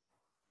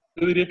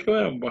 Yo diría que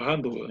vayan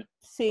bajando, güey.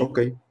 Sí. Ok.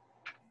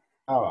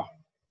 Va.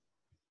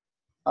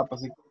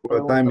 Pues sí.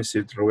 What time is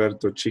it,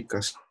 Roberto,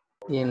 chicas?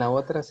 Y en la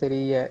otra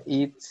sería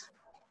it's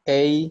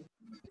A5.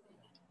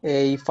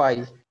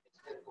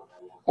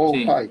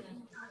 O5.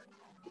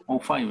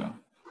 O5, ¿verdad?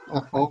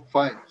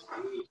 O5.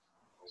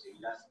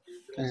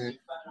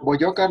 ¿Voy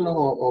yo, Carlos,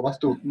 o vas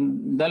tú?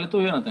 Dale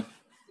tú, Jonathan.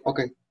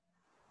 Ok.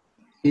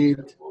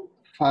 It's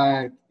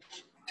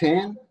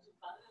 5:10.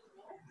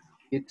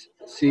 It's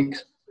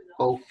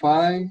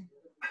 6:05.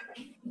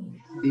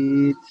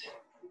 It's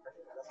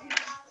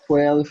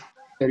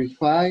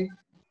 12:35.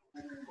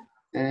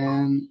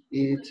 And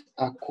it's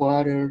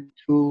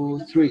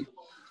 2:45.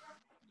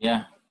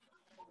 Ya.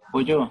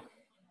 Voy yo.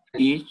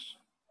 Each,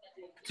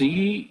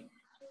 three,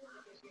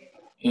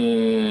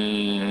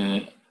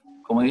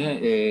 como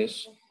dije,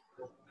 es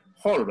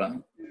whole,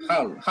 ¿verdad?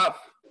 Half.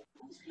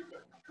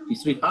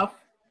 Is three half?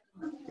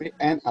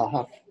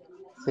 3.5.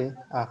 Sí,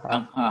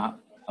 ajá.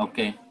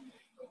 Okay.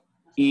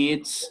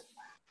 It's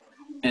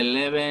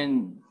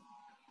 11.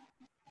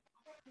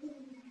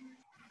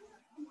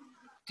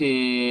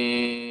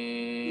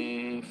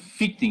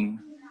 15.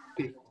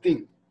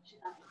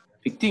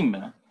 15,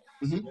 ¿verdad?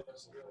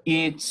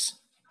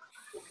 It's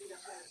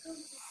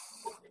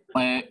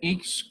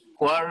each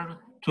quarter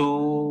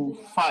to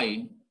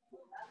 5.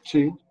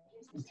 Sí.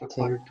 It's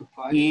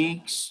 4:45.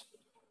 It's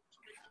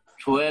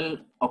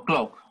 12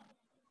 o'clock.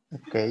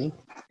 Ok.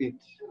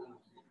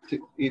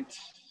 It's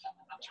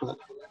 12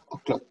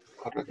 o'clock.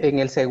 Correcto. En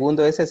el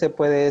segundo ese se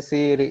puede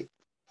decir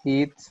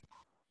it's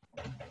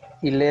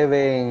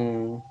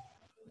 11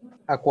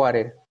 a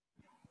quarter.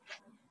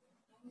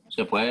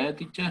 ¿Se puede,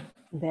 teacher?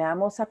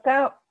 Veamos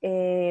acá.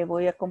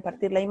 Voy a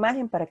compartir la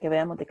imagen para que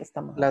veamos de qué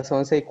estamos hablando. Las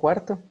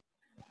 11:15.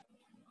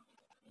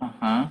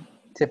 Ajá.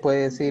 Se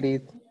puede decir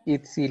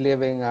it's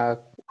 11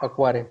 a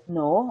quarter.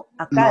 No,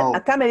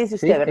 acá me dice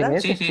usted, Sí, ¿verdad? en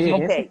ese, Sí. en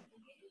Ok. ese.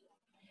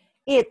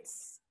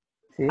 It's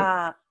Sí.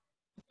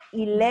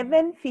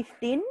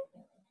 11:15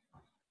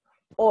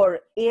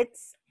 or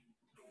it's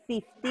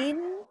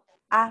 15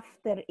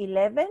 after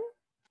 11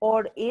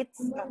 or it's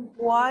a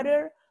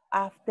quarter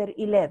after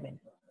 11.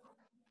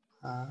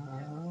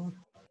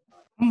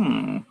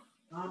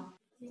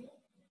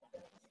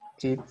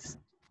 It's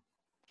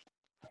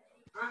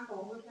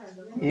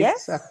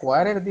Yes? a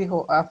quarter,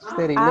 dijo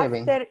after 11.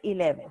 After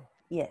 11,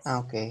 yes.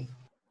 Ok.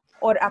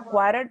 Or a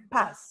quarter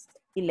past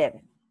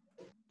 11.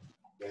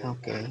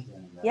 Ok.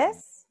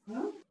 Yes?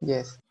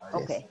 Yes.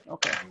 Okay.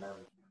 Ok.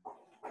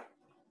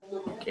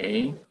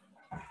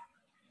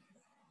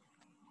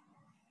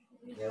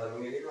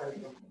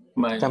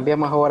 Vale.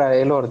 Cambiamos ahora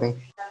el orden.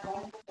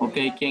 Ok,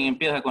 ¿quién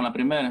empieza con la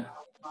primera?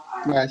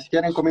 Bueno, si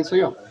quieren, comienzo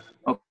yo.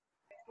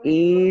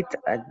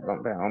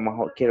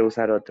 Quiero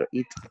usar otro.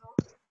 It's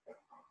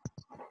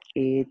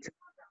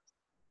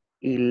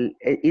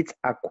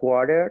a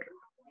quarter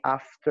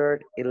after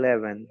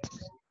 11.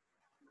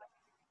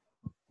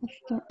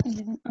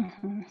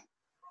 Ajá.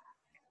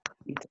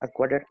 It's a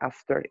quarter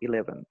after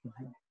 11.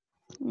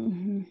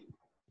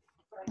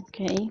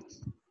 Okay.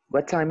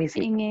 What time is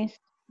it?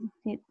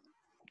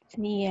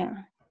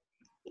 Yeah.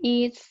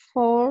 It's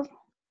 4.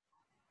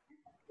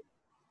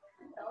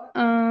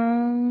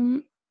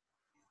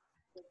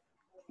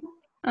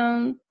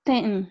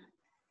 10.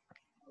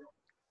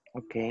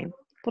 Okay.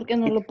 Porque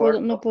no It's lo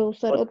puedo, no puedo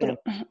usar otro.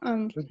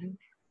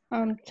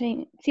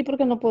 10. Sí,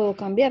 porque no puedo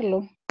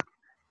cambiarlo.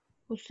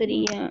 Pues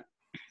sería.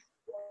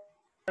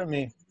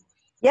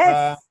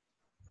 Yes.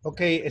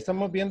 Ok,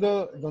 estamos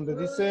viendo donde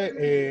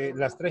dice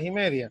las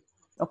 3:30.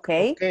 Ok.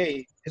 Ok,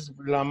 es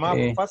la más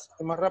fácil,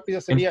 más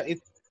rápida sería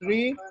it's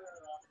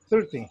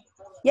 3:30.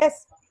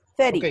 Yes,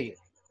 30. Ok.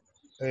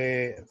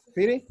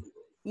 30?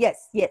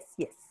 Yes.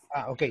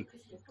 Okay.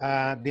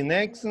 The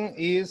next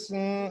is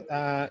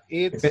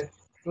it's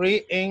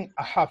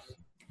 3.5.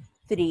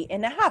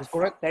 3.5. Is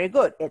correct? Very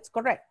good. It's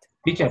correct.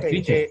 Teacher, Okay,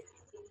 teacher.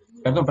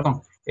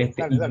 Perdón.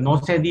 Dale. No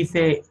se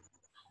dice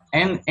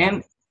N A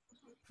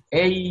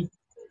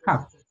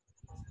half.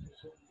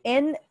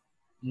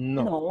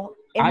 No.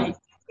 Ay.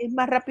 Es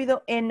más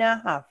rápido en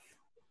a half.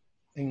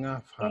 En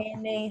a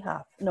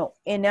half. No,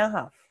 en a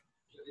half.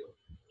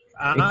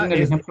 Es que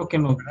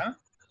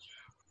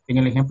en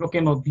el ejemplo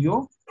que nos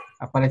dio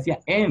aparecía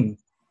N.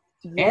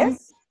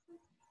 Yes.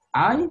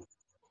 I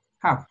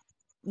have.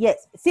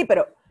 Yes. Sí,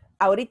 pero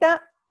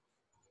ahorita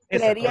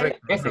creería.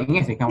 En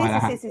ese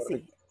cámara.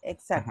 Sí.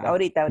 Exacto. Ajá.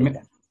 Ahorita.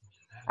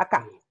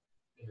 Acá.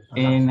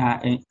 En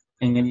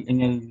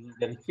el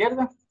de la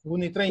izquierda.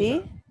 1:30.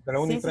 ¿Sí? De la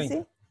 1:30.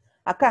 Sí.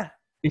 Acá.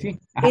 Sí.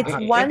 Ajá. It's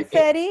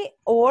 1:30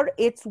 or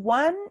it's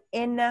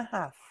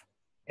 1.5.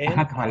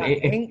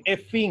 En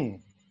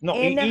fin. No,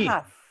 and a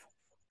half.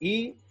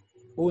 Y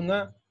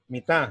una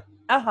mitad.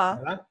 Ajá.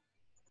 ¿Verdad?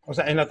 O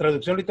sea, en la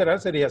traducción literal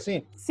sería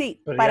así.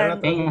 Sí, Pero ya en la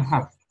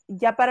traducción.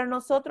 ya para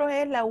nosotros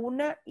es la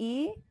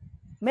 1:30,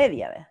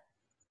 ¿verdad?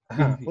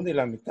 Ajá, una y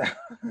la mitad.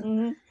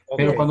 Ujú.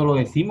 Pero Ok. cuando lo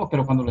decimos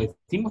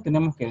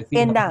tenemos que decir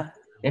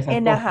esas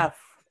And a dos. half,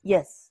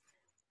 yes.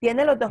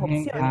 Tiene las dos And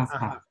opciones. a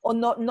half. O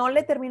no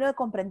le termino de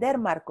comprender,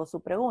 Marco,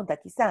 su pregunta,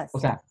 quizás. O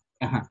sea,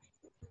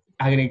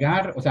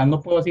 agregar, o sea,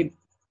 no puedo decir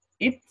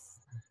it's,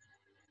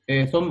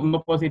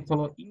 no puedo decir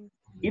solo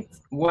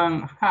it's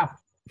one half.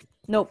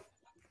 No,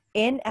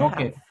 and a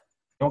half.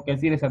 Tengo que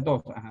decir esas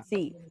dos. Ajá.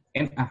 Sí.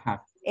 And a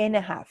half. And a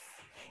half.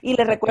 Y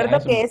le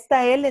recuerdo que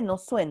esta L no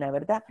suena,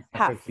 ¿verdad?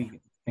 Half.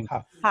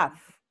 Half.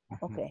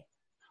 Ok.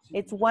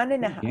 It's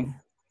 1.5. Bien.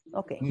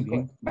 Ok. Muy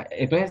bien.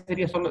 Entonces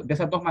sería solo de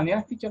esas dos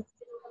maneras, teacher.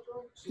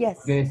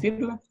 Yes. De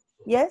decirla.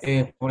 Yes.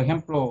 Por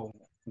ejemplo,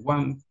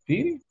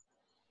 1:30.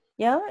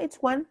 Yeah, it's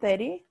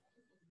 1:30.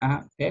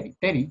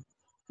 30.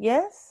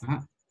 Yes.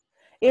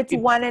 It's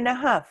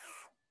 1.5.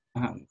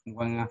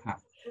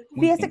 1.5.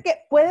 Fíjese que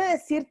puede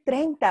decir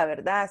 30,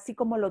 ¿verdad? Así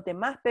como los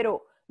demás,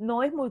 pero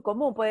no es muy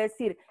común. Puede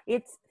decir,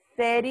 it's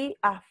 30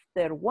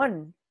 after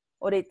 1,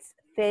 or it's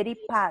 30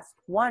 past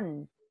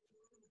 1.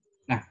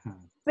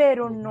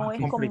 Pero no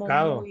es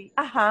complicado. Como muy...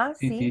 Ajá,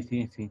 sí.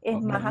 Sí.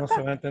 Es más No acá.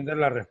 se va a entender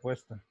la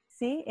respuesta.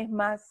 Sí, es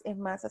más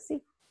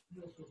así,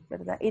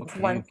 ¿verdad? It's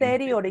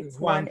 1:30 or it's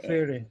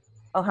 1:30.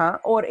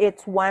 Ajá, or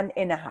it's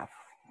 1.5.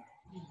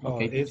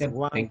 Okay, it's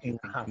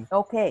 1.5.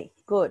 Okay,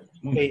 good.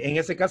 Okay, en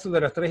ese caso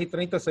de las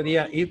 3:30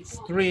 sería it's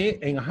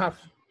 3.5.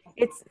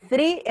 It's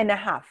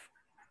 3.5.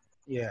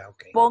 Yeah,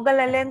 okay. Ponga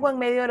la lengua en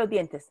medio de los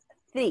dientes.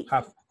 3.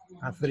 Half.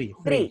 3.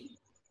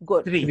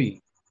 Good.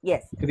 3.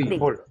 Yes.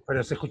 Árbol,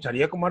 pero se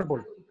escucharía como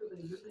árbol.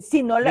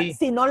 Si no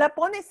la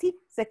pone, sí,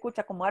 se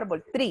escucha como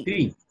árbol.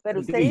 3.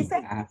 Pero usted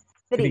dice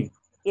 3.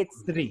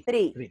 It's 3.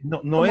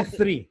 No es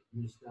 3.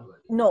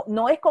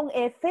 No es con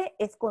F,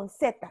 es con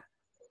Z.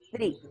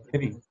 3.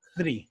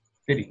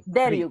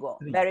 There you go.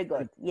 Very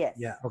good. Yes.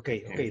 Yeah,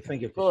 okay.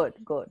 Thank you. Good.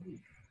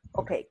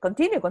 Okay,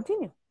 continue.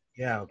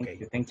 Yeah, okay.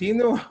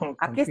 Continue.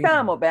 Aquí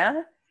estábamos,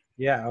 ¿verdad?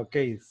 Yeah,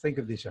 okay. Thank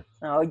you, teacher.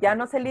 No, ya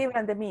no se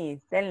libran de mí.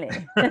 Denle.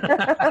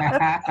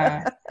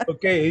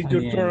 Okay, it's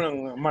your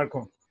turn,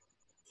 Marco.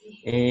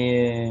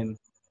 20,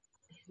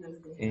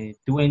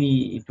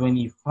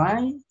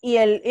 25. ¿Y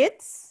el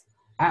it's?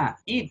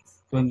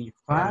 It's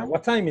 25.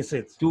 What time is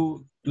it?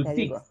 To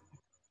 6.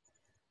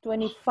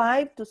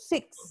 25 to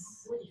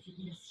 6.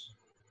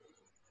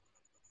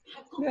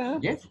 Yeah.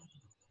 Yes.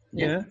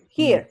 Yeah.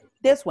 Here,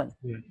 this one.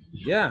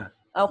 Yeah.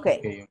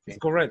 Okay. It's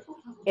correct.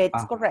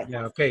 It's correct.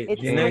 Yeah, okay.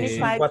 It's The next,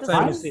 25 what to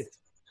time 6. is it?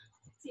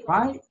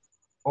 5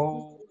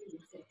 or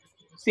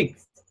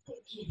 6.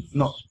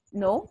 No.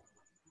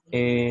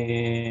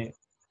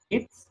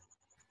 It's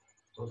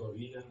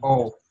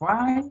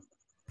 5.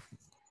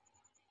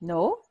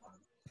 No.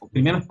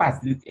 Primero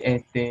past.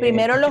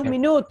 Primero los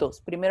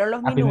minutos.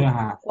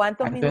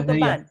 ¿Cuántos minutos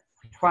van?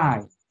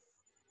 5.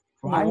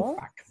 No.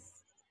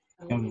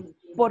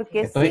 ¿Por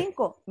qué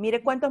 5?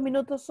 Mire cuántos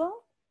minutos son.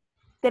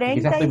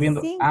 35. Estoy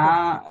viendo,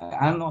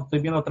 no, estoy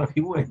viendo otra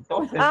figura.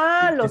 Entonces,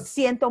 lo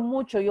siento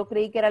mucho. Yo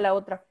creí que era la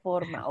otra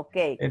forma. Ok.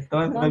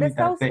 Entonces, ¿Dónde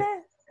está usted?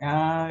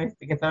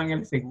 Que estaba en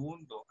el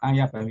segundo.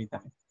 Ya,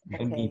 permítame.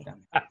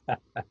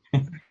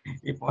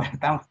 Y pues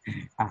estamos.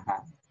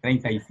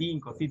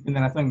 35, sí, tiene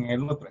razón. En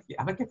el otro.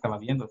 A ver qué estaba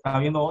viendo. Estaba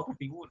viendo otra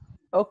figura.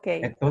 Ok.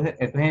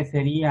 Entonces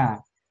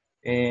sería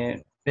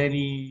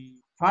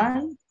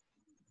 35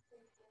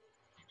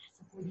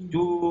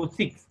 to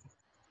 6.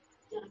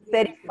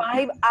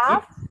 35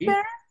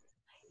 after.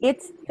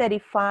 It's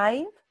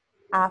 35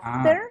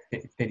 after.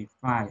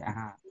 35,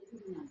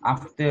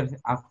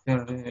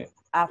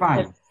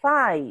 After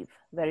 5.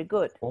 Very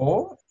good.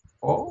 Or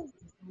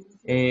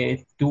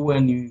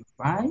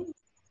 25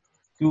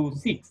 to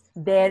 6.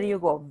 There you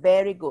go.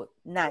 Very good.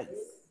 Nice.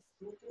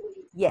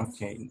 Yes.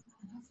 Okay.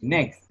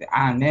 Next.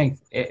 La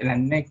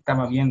next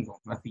estaba viendo.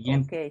 La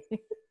siguiente. Okay.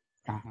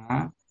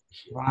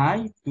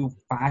 5 to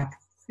past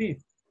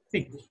 6.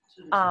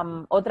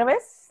 ¿Otra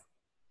vez?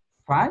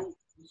 5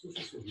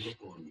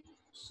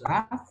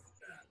 past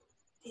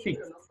 6.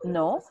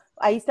 No.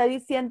 Ahí está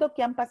diciendo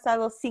que han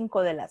pasado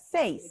 5 de las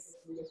 6.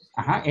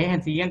 Es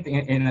el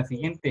siguiente, en la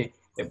siguiente,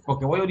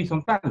 porque voy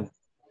horizontal.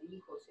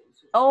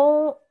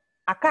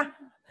 Acá.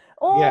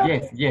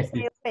 Yes.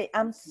 Okay.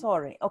 I'm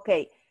sorry.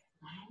 Okay.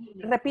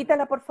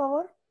 Repítala, por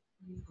favor.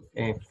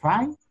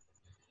 5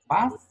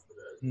 past.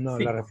 No,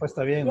 6. la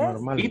respuesta bien, Yes.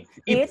 normal.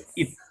 It's.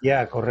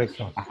 Yeah,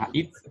 correcto.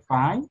 It's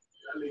 5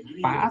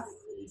 past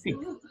 6.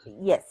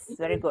 Yes,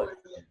 very good.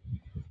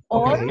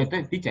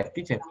 Entonces, teacher.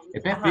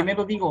 Entonces,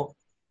 primero digo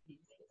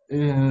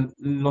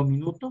los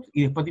minutos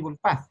y después digo el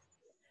past.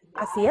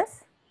 Así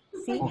es.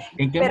 Sí.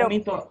 ¿En qué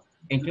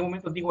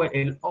momento digo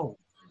el O?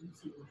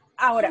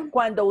 Ahora,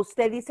 cuando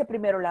usted dice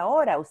primero la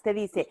hora, usted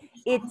dice,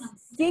 it's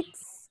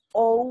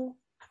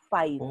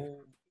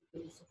 6:05.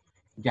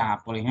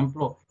 Ya, por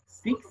ejemplo,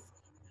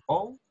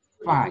 6:05.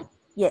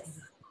 Yes.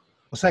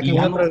 O sea que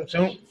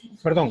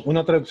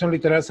una traducción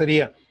literal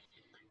sería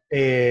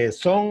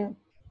Son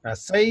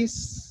las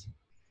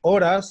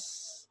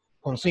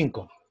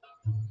 6:05.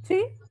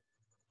 Sí.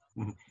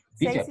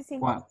 Teacher,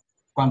 6:05.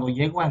 cuando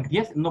llego al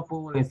 10 no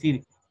puedo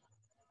decir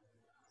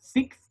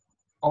 6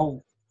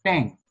 o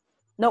 10.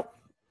 No.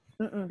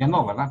 Ya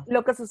no, ¿verdad?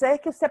 Lo que sucede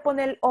es que usted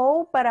pone el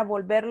O para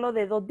volverlo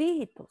de 2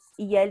 dígitos.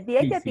 Y ya el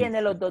 10 Sí, ya sí, tiene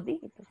sí. los 2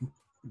 dígitos.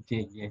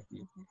 Yes.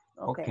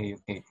 Ok.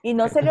 Y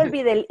no se le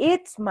olvide el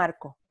it's,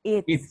 Marco.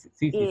 It's,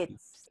 sí.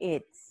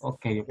 It's.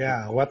 Ok.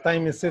 Yeah, what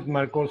time is it,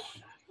 Marcos?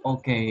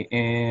 Ok.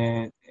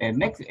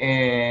 Next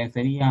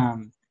sería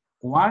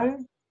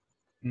 ¿cuál?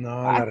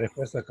 No, la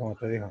respuesta como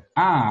te dijo.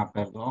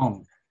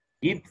 Perdón.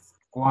 It's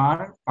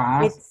quarter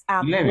past It's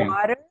a 11.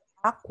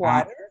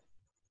 quarter.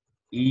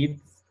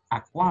 It's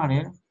a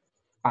quarter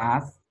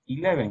past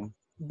 11.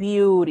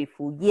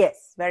 Beautiful.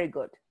 Yes, very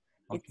good.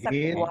 It's a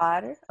Okay.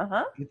 quarter.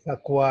 It's a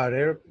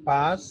quarter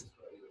past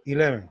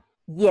 11.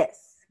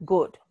 Yes,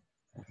 good.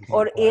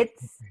 Or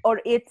it's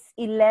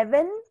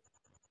 11.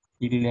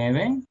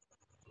 11.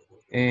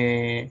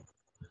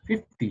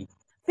 50.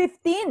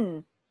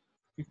 15.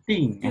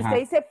 15. Si usted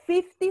dice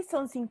 50,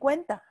 son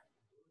 50.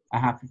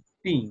 Ajá,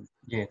 15.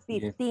 Yes.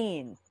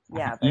 15.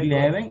 Yeah, Ajá.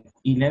 very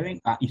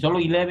 11. Y solo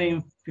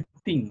 11,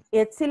 15.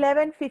 It's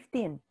 11,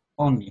 15.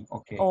 Only.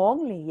 Okay.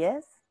 Only,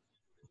 yes.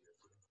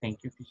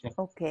 Thank you, teacher.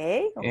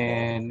 Okay.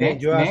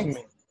 Next. You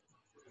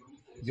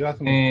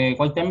ask me.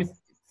 What time is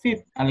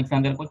it,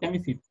 Alexander? What time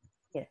is it?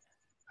 Yeah.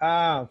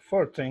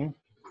 14.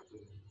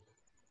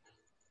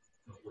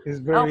 It's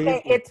very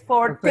easy. It's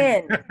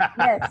 14.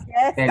 Yes.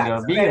 Se le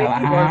That's olvida, very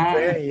ajá.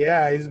 easy.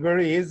 Yeah, it's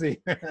very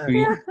easy.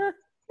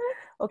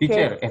 Okay.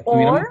 Teacher,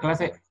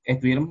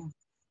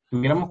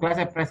 tuviéramos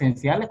clases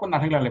presenciales con la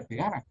regla le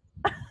pegara.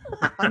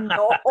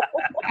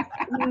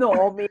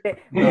 No,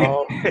 mire.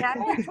 No. Me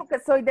han dicho que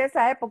soy de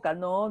esa época.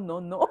 No.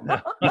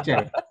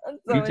 Teacher,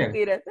 Son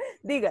mentiras.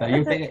 Diga.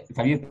 ¿Sabía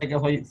usted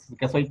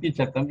que soy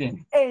teacher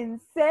también? ¿En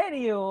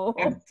serio?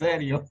 En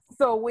serio.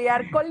 So we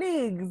are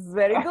colleagues.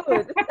 Very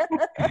good.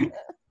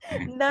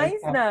 Nice.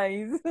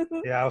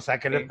 Ya, o sea,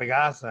 que le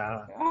pegas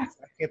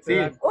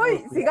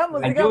Uy,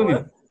 sigamos. Sí,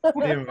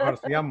 mejor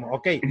sigamos.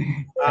 Ok.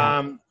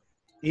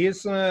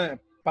 Is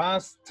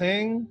past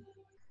 10.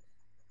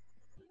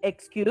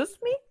 Excuse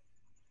me?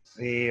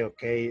 Sí,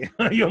 ok.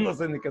 Yo no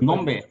sé ni qué.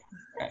 Number.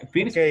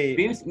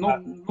 First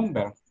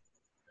number.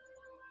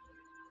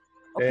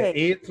 Okay.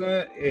 It's,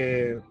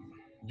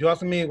 you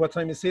ask me what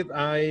time is it?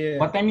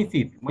 What time is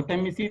it? What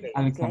time is it,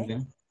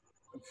 Alexander?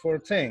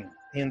 14.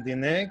 In the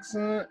next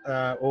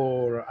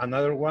or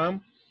another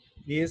one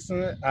is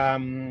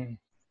 10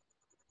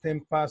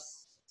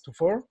 past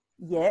 4.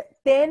 Yeah,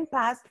 10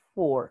 past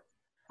 4.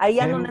 Ahí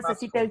ya no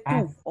necesita el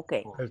 2.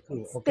 Okay. El 2,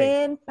 It's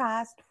okay. 10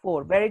 past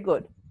 4. Very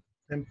good.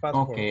 10 past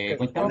 4. Okay.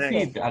 What time is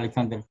it,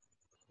 Alexander?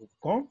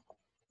 ¿Cómo?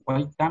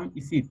 What time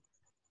is it?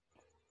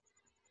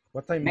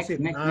 What time Next. is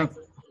it?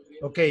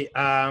 Okay.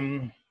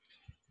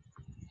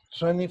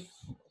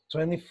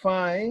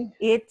 25.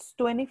 It's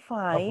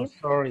 25.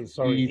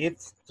 Sorry.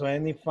 It's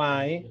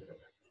 25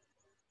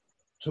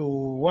 to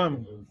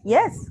 1.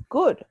 Yes,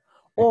 good.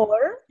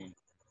 Or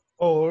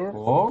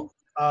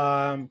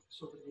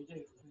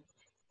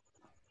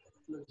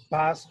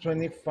past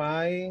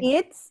 25.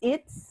 It's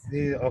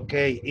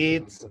okay.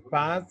 It's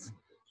past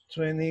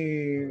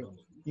 20.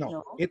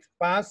 No, it's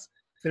past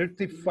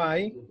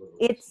 35.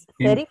 It's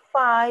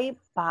 35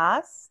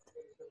 past.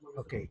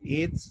 Okay,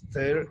 it's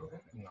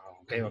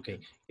okay.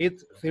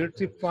 It's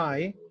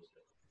 35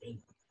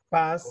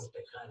 past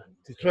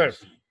 12.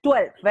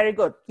 12, very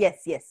good.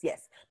 Yes.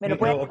 ¿Me lo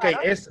puede Okay,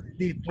 aclarar? es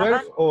the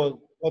 12 o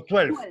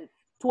 12.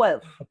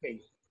 12.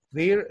 Okay,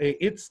 there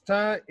it's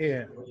time.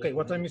 Okay,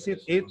 what time is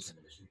it? It's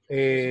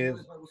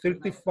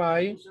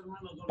 35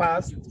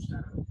 past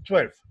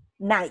 12.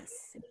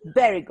 Nice,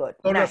 very good.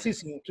 Solo Nice. así,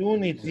 sin tú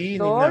ni ti, ni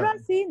Solo nada.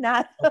 así,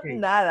 nada. Okay.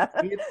 Nada.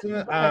 It's,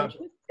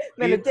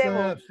 Me lo it's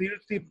llevo.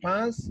 30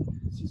 past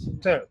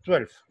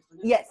 12.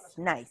 Yes,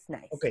 nice.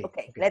 Okay,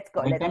 let's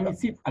go. What time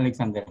is it,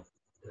 Alexander?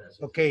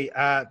 Okay,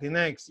 the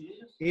next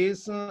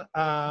is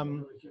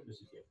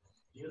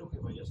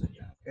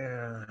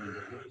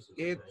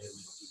it's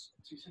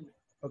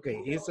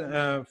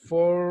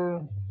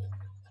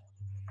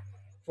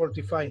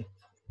 4:45.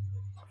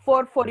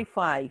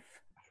 4:45.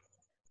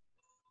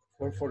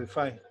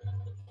 4:45.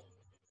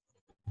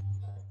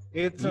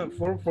 It's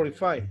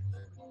 4:45.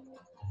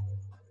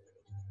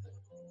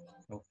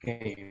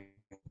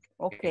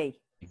 Okay.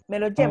 Me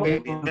lo llevo. Okay,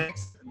 the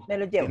next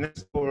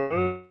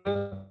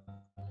word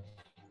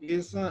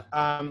is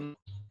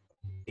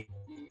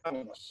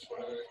vámonos.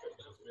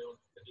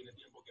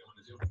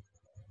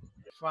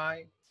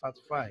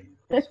 5:05.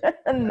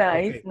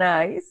 Nice.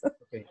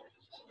 Okay.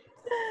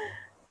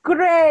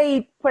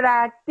 Great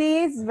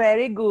practice.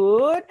 Very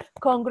good.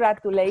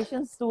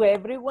 Congratulations to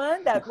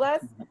everyone. That was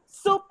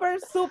super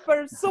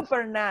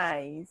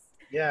nice.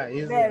 Yeah,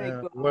 it's very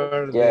good.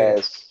 word.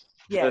 Yes.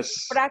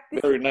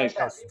 Practice. Very nice.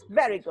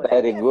 Very good.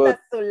 Very good.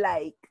 To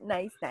like.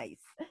 Nice.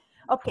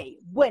 Ok,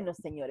 bueno,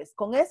 señores,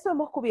 con eso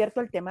hemos cubierto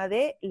el tema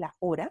de la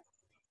hora.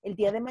 El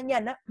día de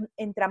mañana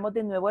entramos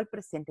de nuevo al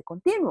presente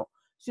continuo.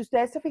 Si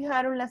ustedes se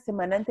fijaron, la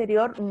semana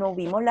anterior no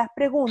vimos las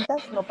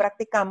preguntas, no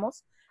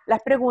practicamos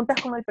las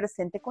preguntas con el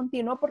presente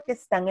continuo porque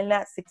están en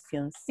la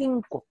sección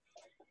 5.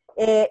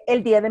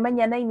 El día de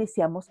mañana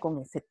iniciamos con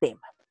ese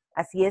tema.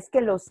 Así es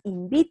que los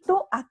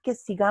invito a que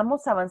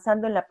sigamos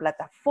avanzando en la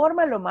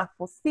plataforma lo más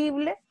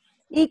posible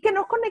y que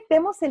nos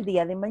conectemos el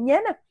día de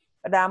mañana.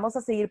 ¿Verdad? Vamos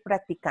a seguir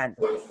practicando.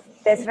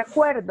 Les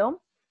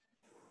recuerdo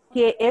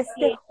que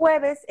este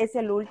jueves es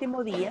el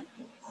último día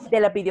de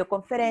las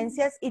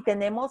videoconferencias y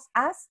tenemos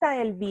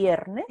hasta el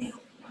viernes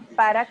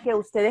para que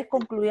ustedes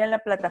concluyan la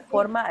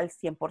plataforma al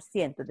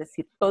 100%, es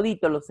decir,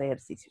 toditos los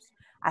ejercicios,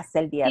 hasta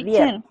el día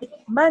viernes.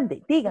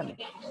 Mande, dígame.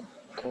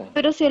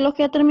 Pero si es lo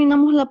que ya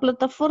terminamos la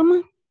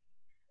plataforma.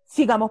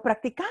 Sigamos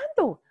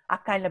practicando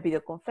acá en las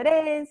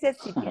videoconferencias,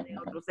 si tienen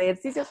otros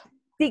ejercicios,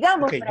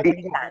 sigamos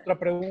practicando. Otra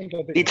pregunta.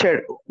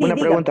 Teacher, una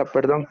pregunta,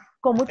 perdón.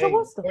 Con mucho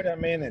gusto. Wait a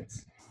minute.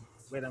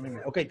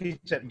 Ok,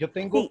 teacher, yo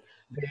tengo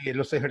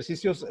los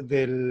ejercicios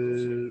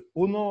del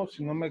 1,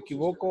 si no me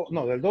equivoco,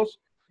 no, del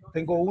 2,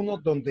 tengo uno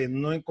donde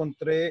no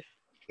encontré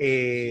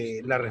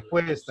la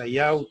respuesta,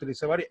 ya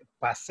utilicé varias,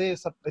 pasé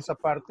esa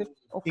parte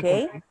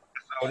y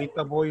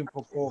ahorita voy un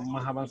poco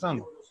más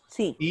avanzando.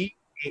 Sí. Y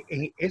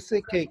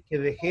ese que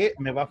dejé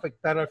me va a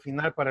afectar al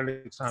final para el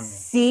examen.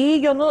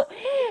 Sí, yo no...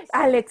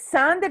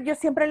 Alexander, yo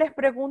siempre les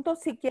pregunto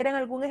si quieren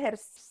algún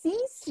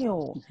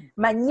ejercicio.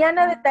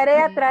 Mañana de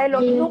tarea trae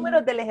los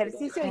números del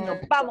ejercicio y nos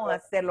vamos a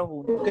hacerlo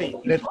juntos.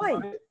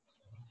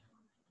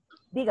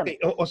 Dígame.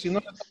 O si no,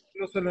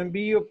 yo se lo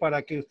envío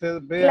para que usted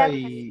vea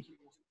y...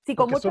 Sí,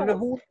 con mucho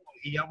gusto.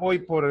 Y ya voy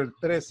por el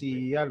 3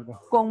 y algo.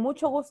 Con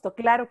mucho gusto,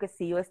 claro que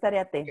sí, yo estaré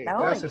atenta.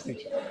 Gracias,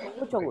 teacher. Con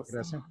mucho gusto.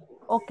 Gracias.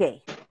 Ok,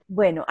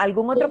 bueno,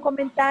 ¿algún otro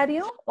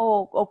comentario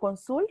o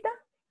consulta?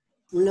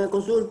 Una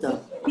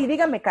consulta. Sí,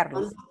 dígame,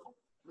 Carlos.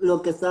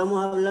 Lo que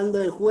estábamos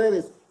hablando el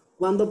jueves,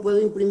 ¿cuándo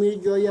puedo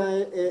imprimir yo ya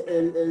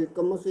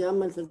 ¿cómo se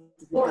llama? El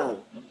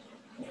certificado?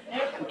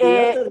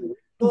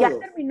 Ya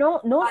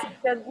terminó. No, si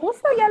usted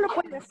gusta ya lo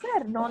puede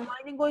hacer, no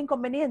hay ningún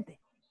inconveniente.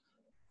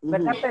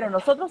 ¿Verdad? Pero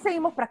nosotros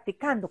seguimos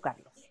practicando,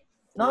 Carlos.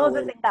 No nos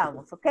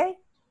detengamos, ¿ok?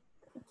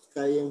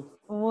 Está bien.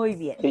 Muy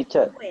bien.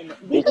 Teacher, bueno,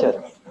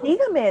 teacher,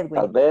 dígame, Edwin.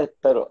 Tal vez,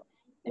 pero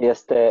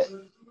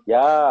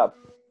ya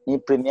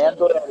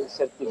imprimiendo el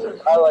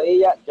certificado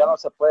ahí ya no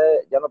se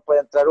puede, ya no puede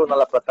entrar uno a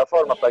la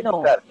plataforma para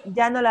practicar. No,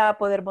 ya no la va a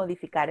poder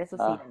modificar, eso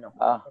sí, no.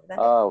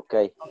 Ok.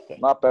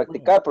 No, a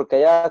practicar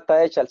porque ya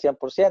está hecha al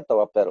 100%,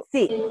 ¿va? Pero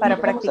sí, para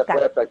practicar. Se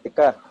puede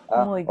practicar.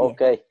 Muy bien.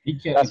 Ok.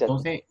 Teacher,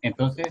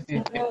 entonces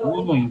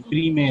uno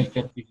imprime el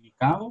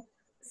certificado.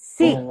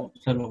 Sí. ¿O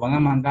se lo van a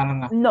mandar a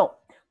la... No.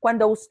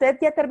 Cuando usted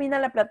ya termina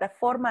la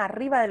plataforma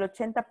arriba del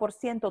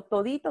 80%,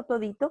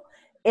 todito,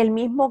 el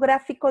mismo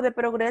gráfico de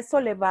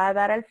progreso le va a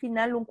dar al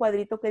final un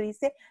cuadrito que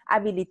dice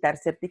habilitar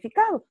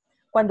certificado.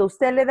 Cuando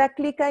usted le da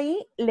clic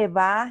ahí, le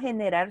va a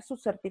generar su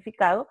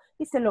certificado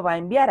y se lo va a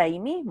enviar ahí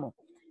mismo.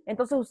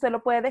 Entonces usted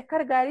lo puede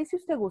descargar y si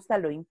usted gusta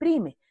lo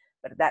imprime,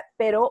 ¿verdad?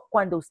 Pero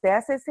cuando usted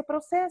hace ese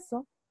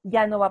proceso,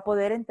 ya no va a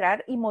poder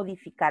entrar y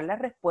modificar las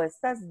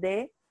respuestas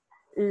de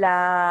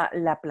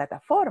la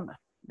plataforma,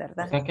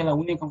 ¿verdad? O sea que la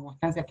única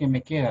constancia que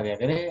me queda de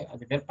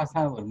haber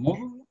pasado el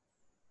módulo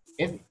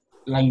es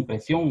la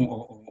impresión.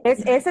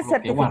 Es ese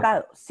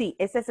certificado, sí,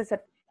 es ese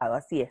certificado,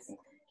 así es.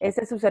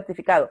 Ese es su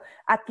certificado.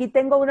 Aquí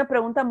tengo una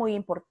pregunta muy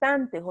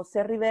importante.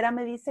 José Rivera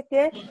me dice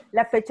que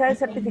la fecha del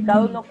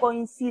certificado no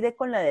coincide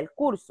con la del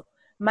curso.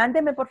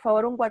 Mándeme por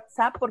favor un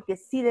WhatsApp porque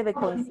sí debe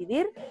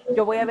coincidir.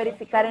 Yo voy a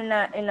verificar en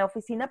la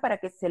oficina para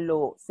que se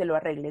lo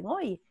arreglen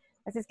hoy.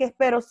 Así es que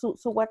espero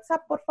su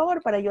WhatsApp, por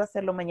favor, para yo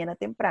hacerlo mañana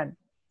temprano.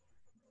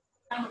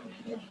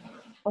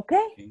 ¿Ok?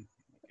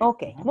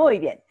 Ok, muy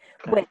bien.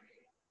 Bueno,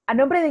 a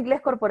nombre de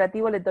Inglés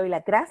Corporativo les doy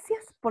las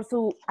gracias por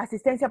su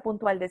asistencia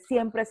puntual de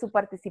siempre, su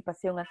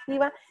participación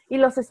activa y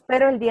los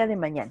espero el día de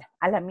mañana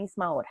a la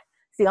misma hora.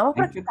 Sigamos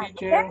practicando.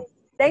 ¿Okay?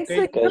 Thanks,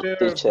 teacher. Good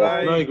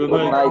night, Good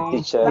night,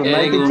 teacher.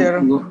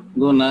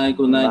 Good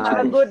night. Have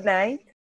a good night.